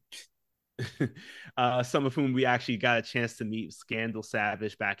 Some of whom we actually got a chance to meet. Scandal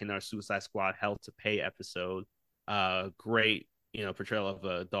Savage back in our Suicide Squad Hell to Pay episode. Great, portrayal of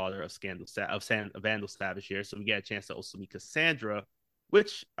a daughter of Vandal Savage here. So we get a chance to also meet Cassandra,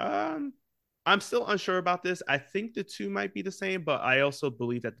 which I'm still unsure about this. I think the two might be the same, but I also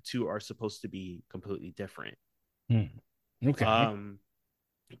believe that the two are supposed to be completely different. Okay.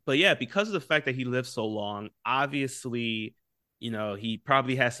 But yeah, because of the fact that he lived so long, obviously, he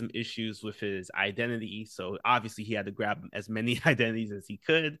probably has some issues with his identity. So obviously he had to grab as many identities as he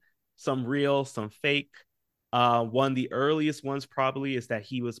could, some real, some fake. One of the earliest ones probably is that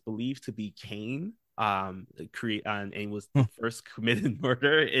he was believed to be Kane, and was the first committed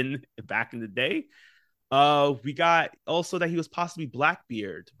murder back in the day. We got also that he was possibly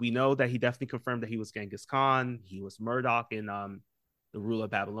Blackbeard. We know that he definitely confirmed that he was Genghis Khan. He was Murdoch in the Rule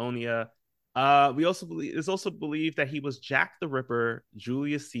of Babylonia. It's also believed that he was Jack the Ripper,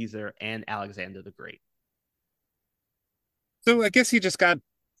 Julius Caesar, and Alexander the Great. So I guess he just got,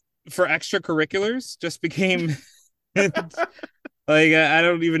 for extracurriculars, just became like, I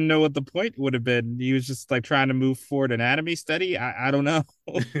don't even know what the point would have been. He was just like trying to move forward anatomy study. I don't know.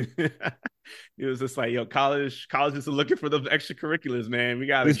 It was just like, colleges are looking for the extracurriculars, man. We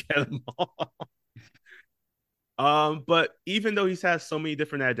gotta get them all. But even though he's had so many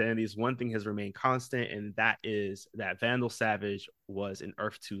different identities, one thing has remained constant, and that is that Vandal Savage was an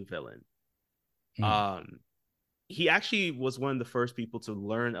Earth 2 villain. Hmm. He actually was one of the first people to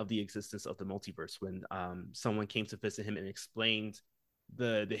learn of the existence of the multiverse when someone came to visit him and explained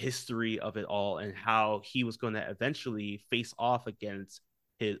the history of it all and how he was going to eventually face off against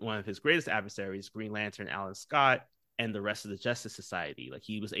one of his greatest adversaries, Green Lantern Alan Scott, and the rest of the Justice Society. Like,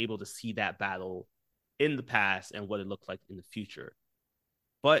 he was able to see that battle in the past and what it looked like in the future.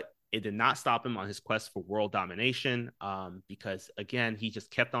 But it did not stop him on his quest for world domination, because again, he just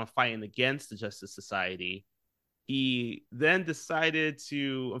kept on fighting against the Justice Society. He then decided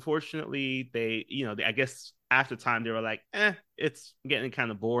to, unfortunately, I guess after time they were like, it's getting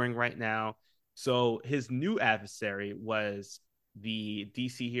kind of boring right now. So his new adversary was the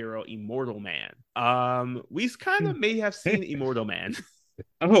DC hero Immortal Man. We kind of may have seen Immortal Man.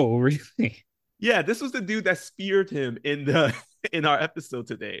 Oh, really? Yeah, this was the dude that speared him in our episode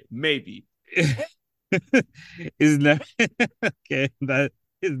today. Maybe. Is ne- okay, that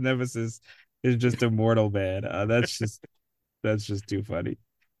his nemesis is just Immortal Man. That's just too funny.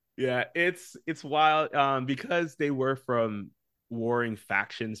 Yeah, it's wild. Because they were from warring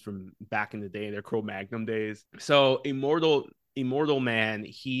factions from back in the day, their Cro-Magnon days. So Immortal Man,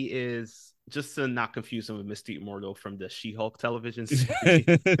 he is, just to not confuse him with Mr. Immortal from the She-Hulk television series.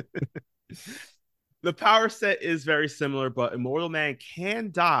 The power set is very similar, but Immortal Man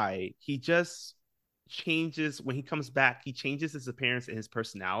can die. He just changes when he comes back. He changes his appearance and his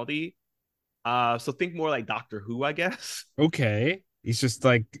personality. So think more like Doctor Who, I guess. Okay, he's just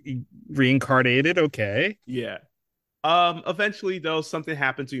like reincarnated. Okay. Yeah. Eventually, though, something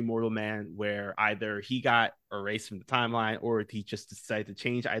happened to Immortal Man where either he got erased from the timeline or he just decided to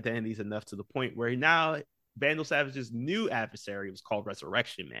change identities enough to the point where now Vandal Savage's new adversary was called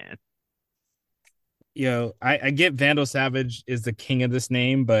Resurrection Man. I get Vandal Savage is the king of this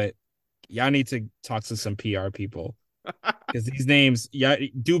name, but y'all need to talk to some PR people because these names, yeah,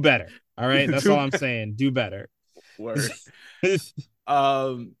 do better. All right, that's all I'm saying. Do better. Word.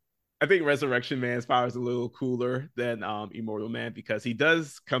 I think Resurrection Man's power is a little cooler than Immortal Man because he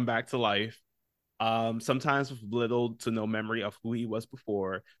does come back to life. Sometimes with little to no memory of who he was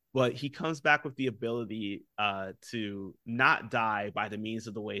before, but he comes back with the ability to not die by the means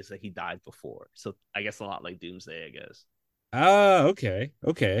of the ways that he died before. So I guess a lot like Doomsday, I guess. Okay.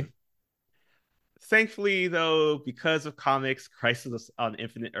 Thankfully, though, because of comics, Crisis on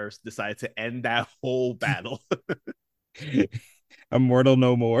Infinite Earths decided to end that whole battle. Immortal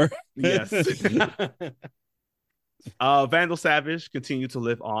no more. Yes. Vandal Savage continued to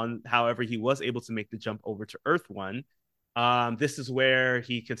live on. However, he was able to make the jump over to Earth One. This is where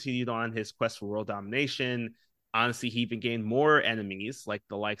he continued on his quest for world domination. Honestly, he even gained more enemies, like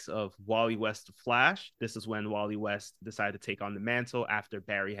the likes of Wally West the Flash. This is when Wally West decided to take on the mantle after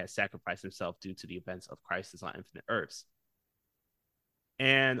Barry had sacrificed himself due to the events of Crisis on Infinite Earths.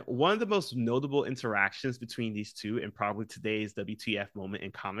 And one of the most notable interactions between these two, and probably today's WTF moment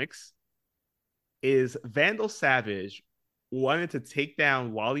in comics, is Vandal Savage wanted to take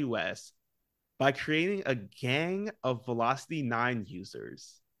down Wally West by creating a gang of Velocity 9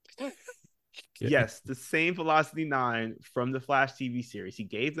 users. Yes, the same Velocity 9 from the Flash TV series. He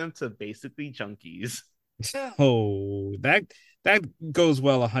gave them to basically junkies. Oh, that goes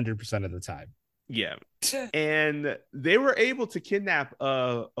well 100% of the time. Yeah. And they were able to kidnap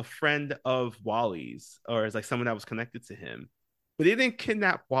a friend of Wally's, or it's like someone that was connected to him. But they didn't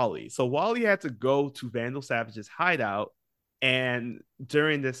kidnap Wally. So Wally had to go to Vandal Savage's hideout. And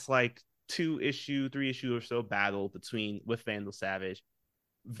during this like 3 issue or so battle with Vandal Savage,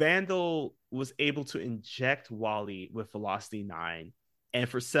 Vandal was able to inject Wally with Velocity 9. And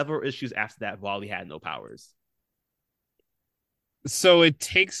for several issues after that, Wally had no powers. So it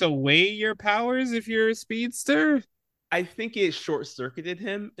takes away your powers if you're a speedster? I think it short-circuited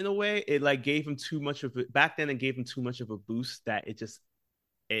him in a way. It like gave him too much of it back then. It gave him too much of a boost that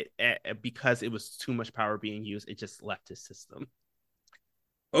because it was too much power being used, it just left his system.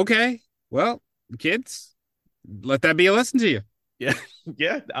 Okay, well, kids, let that be a lesson to you.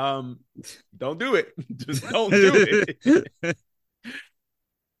 Yeah. Don't do it. Just don't do it.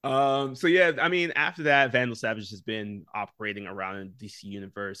 So yeah, I mean, after that, Vandal Savage has been operating around in DC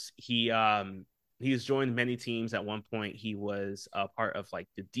universe. He has joined many teams. At one point, he was a part of like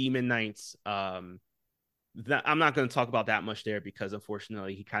the Demon Knights. I'm not going to talk about that much there because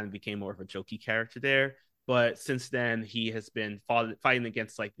unfortunately, he kind of became more of a jokey character there. But since then, he has been fighting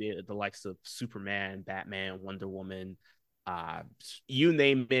against like the likes of Superman, Batman, Wonder Woman. You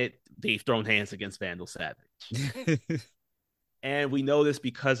name it, they've thrown hands against Vandal Savage. And we know this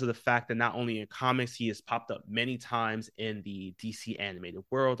because of the fact that not only in comics, he has popped up many times in the DC animated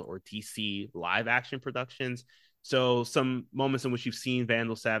world or DC live action productions. So some moments in which you've seen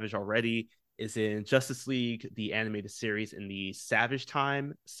Vandal Savage already is in Justice League, the animated series, in the Savage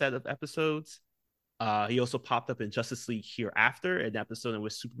Time set of episodes. He also popped up in Justice League Hereafter, an episode in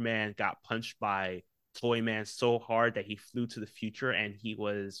which Superman got punched by Toyman so hard that he flew to the future, and he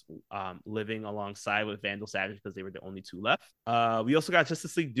was living alongside with Vandal Savage because they were the only two left. We also got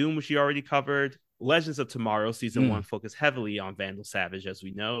Justice League Doom, which you already covered. Legends of Tomorrow season 1 focused heavily on Vandal Savage, as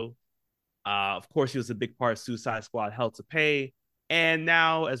we know. Of course, he was a big part of Suicide Squad Hell to Pay, and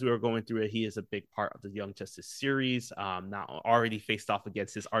now as we were going through it, he is a big part of the Young Justice series. Now already faced off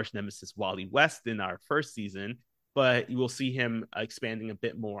against his arch nemesis Wally West in our first season, but you will see him expanding a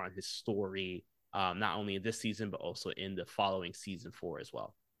bit more on his story, not only in this season, but also in the following season 4 as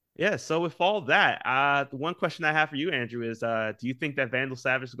well. Yeah, so with all that, the one question I have for you, Andrew, is do you think that Vandal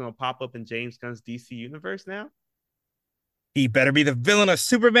Savage is going to pop up in James Gunn's DC universe now? He better be the villain of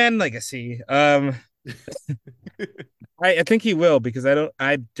Superman Legacy. I think he will, because I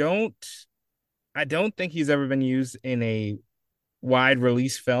don't think he's ever been used in a wide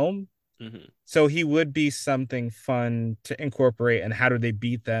release film. Mm-hmm. So he would be something fun to incorporate. And how do they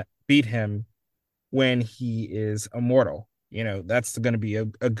beat him when he is immortal? You know, that's going to be a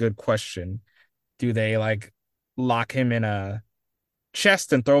good question. Do they like lock him in a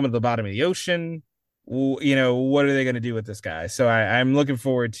chest and throw him at the bottom of the ocean? You know, what are they going to do with this guy? So I'm looking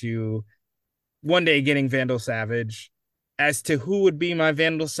forward to one day getting Vandal Savage. As to who would be my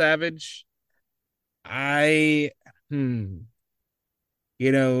Vandal Savage, you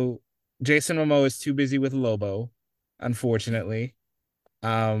know, Jason Momoa is too busy with Lobo, unfortunately.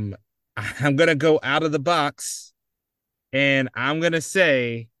 I'm going to go out of the box, and I'm going to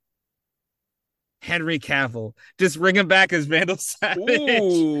say Henry Cavill. Just bring him back as Vandal Savage.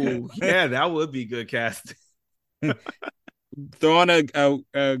 Ooh, yeah, that would be good casting. Throw on a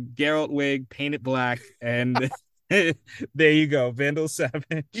Geralt wig, paint it black, and there you go, Vandal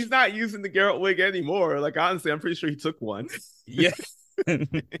Savage. He's not using the Geralt wig anymore. Like, honestly, I'm pretty sure he took one. Yeah.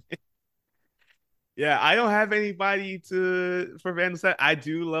 Yeah, I don't have anybody for Vandal Savage. I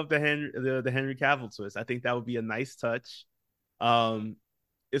do love the Henry Cavill twist. I think that would be a nice touch.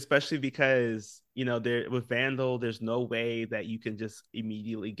 Especially because, you know, with Vandal, there's no way that you can just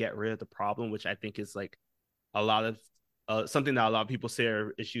immediately get rid of the problem, which I think is like a lot of something that a lot of people say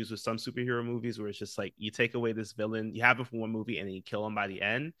are issues with some superhero movies, where it's just like you take away this villain, you have him for one movie, and then you kill him by the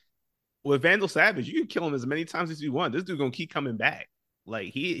end. With Vandal Savage, you can kill him as many times as you want. This dude's gonna keep coming back.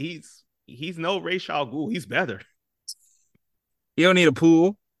 Like he's no Ra's al Ghul. He's better. You don't need a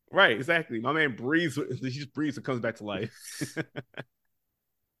pool. Right, exactly. My man breathes. He just breathes and comes back to life.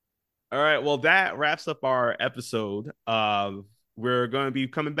 All right, well, that wraps up our episode. We're going to be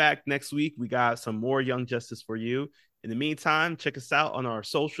coming back next week. We got some more Young Justice for you. In the meantime, check us out on our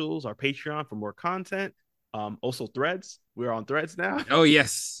socials, our Patreon for more content. Also Threads. We're on Threads now. Oh,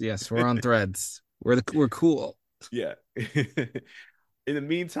 yes, we're on Threads. We're cool. Yeah. In the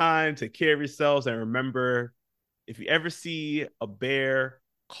meantime, take care of yourselves, and remember, if you ever see a bear,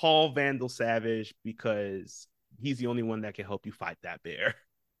 call Vandal Savage, because he's the only one that can help you fight that bear.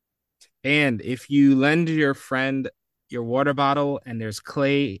 And if you lend your friend your water bottle and there's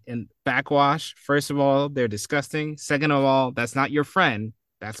clay and backwash, first of all, they're disgusting. Second of all, that's not your friend.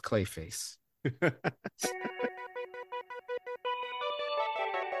 That's Clayface.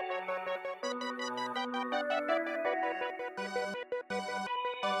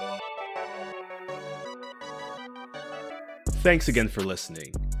 Thanks again for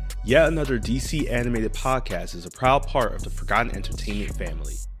listening. Yet Another DC Animated Podcast is a proud part of the Forgotten Entertainment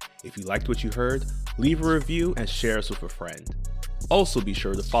family. If you liked what you heard, leave a review and share us with a friend. Also, be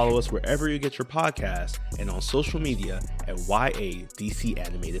sure to follow us wherever you get your podcasts and on social media at YA DC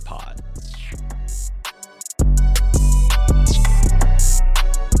Animated Pod.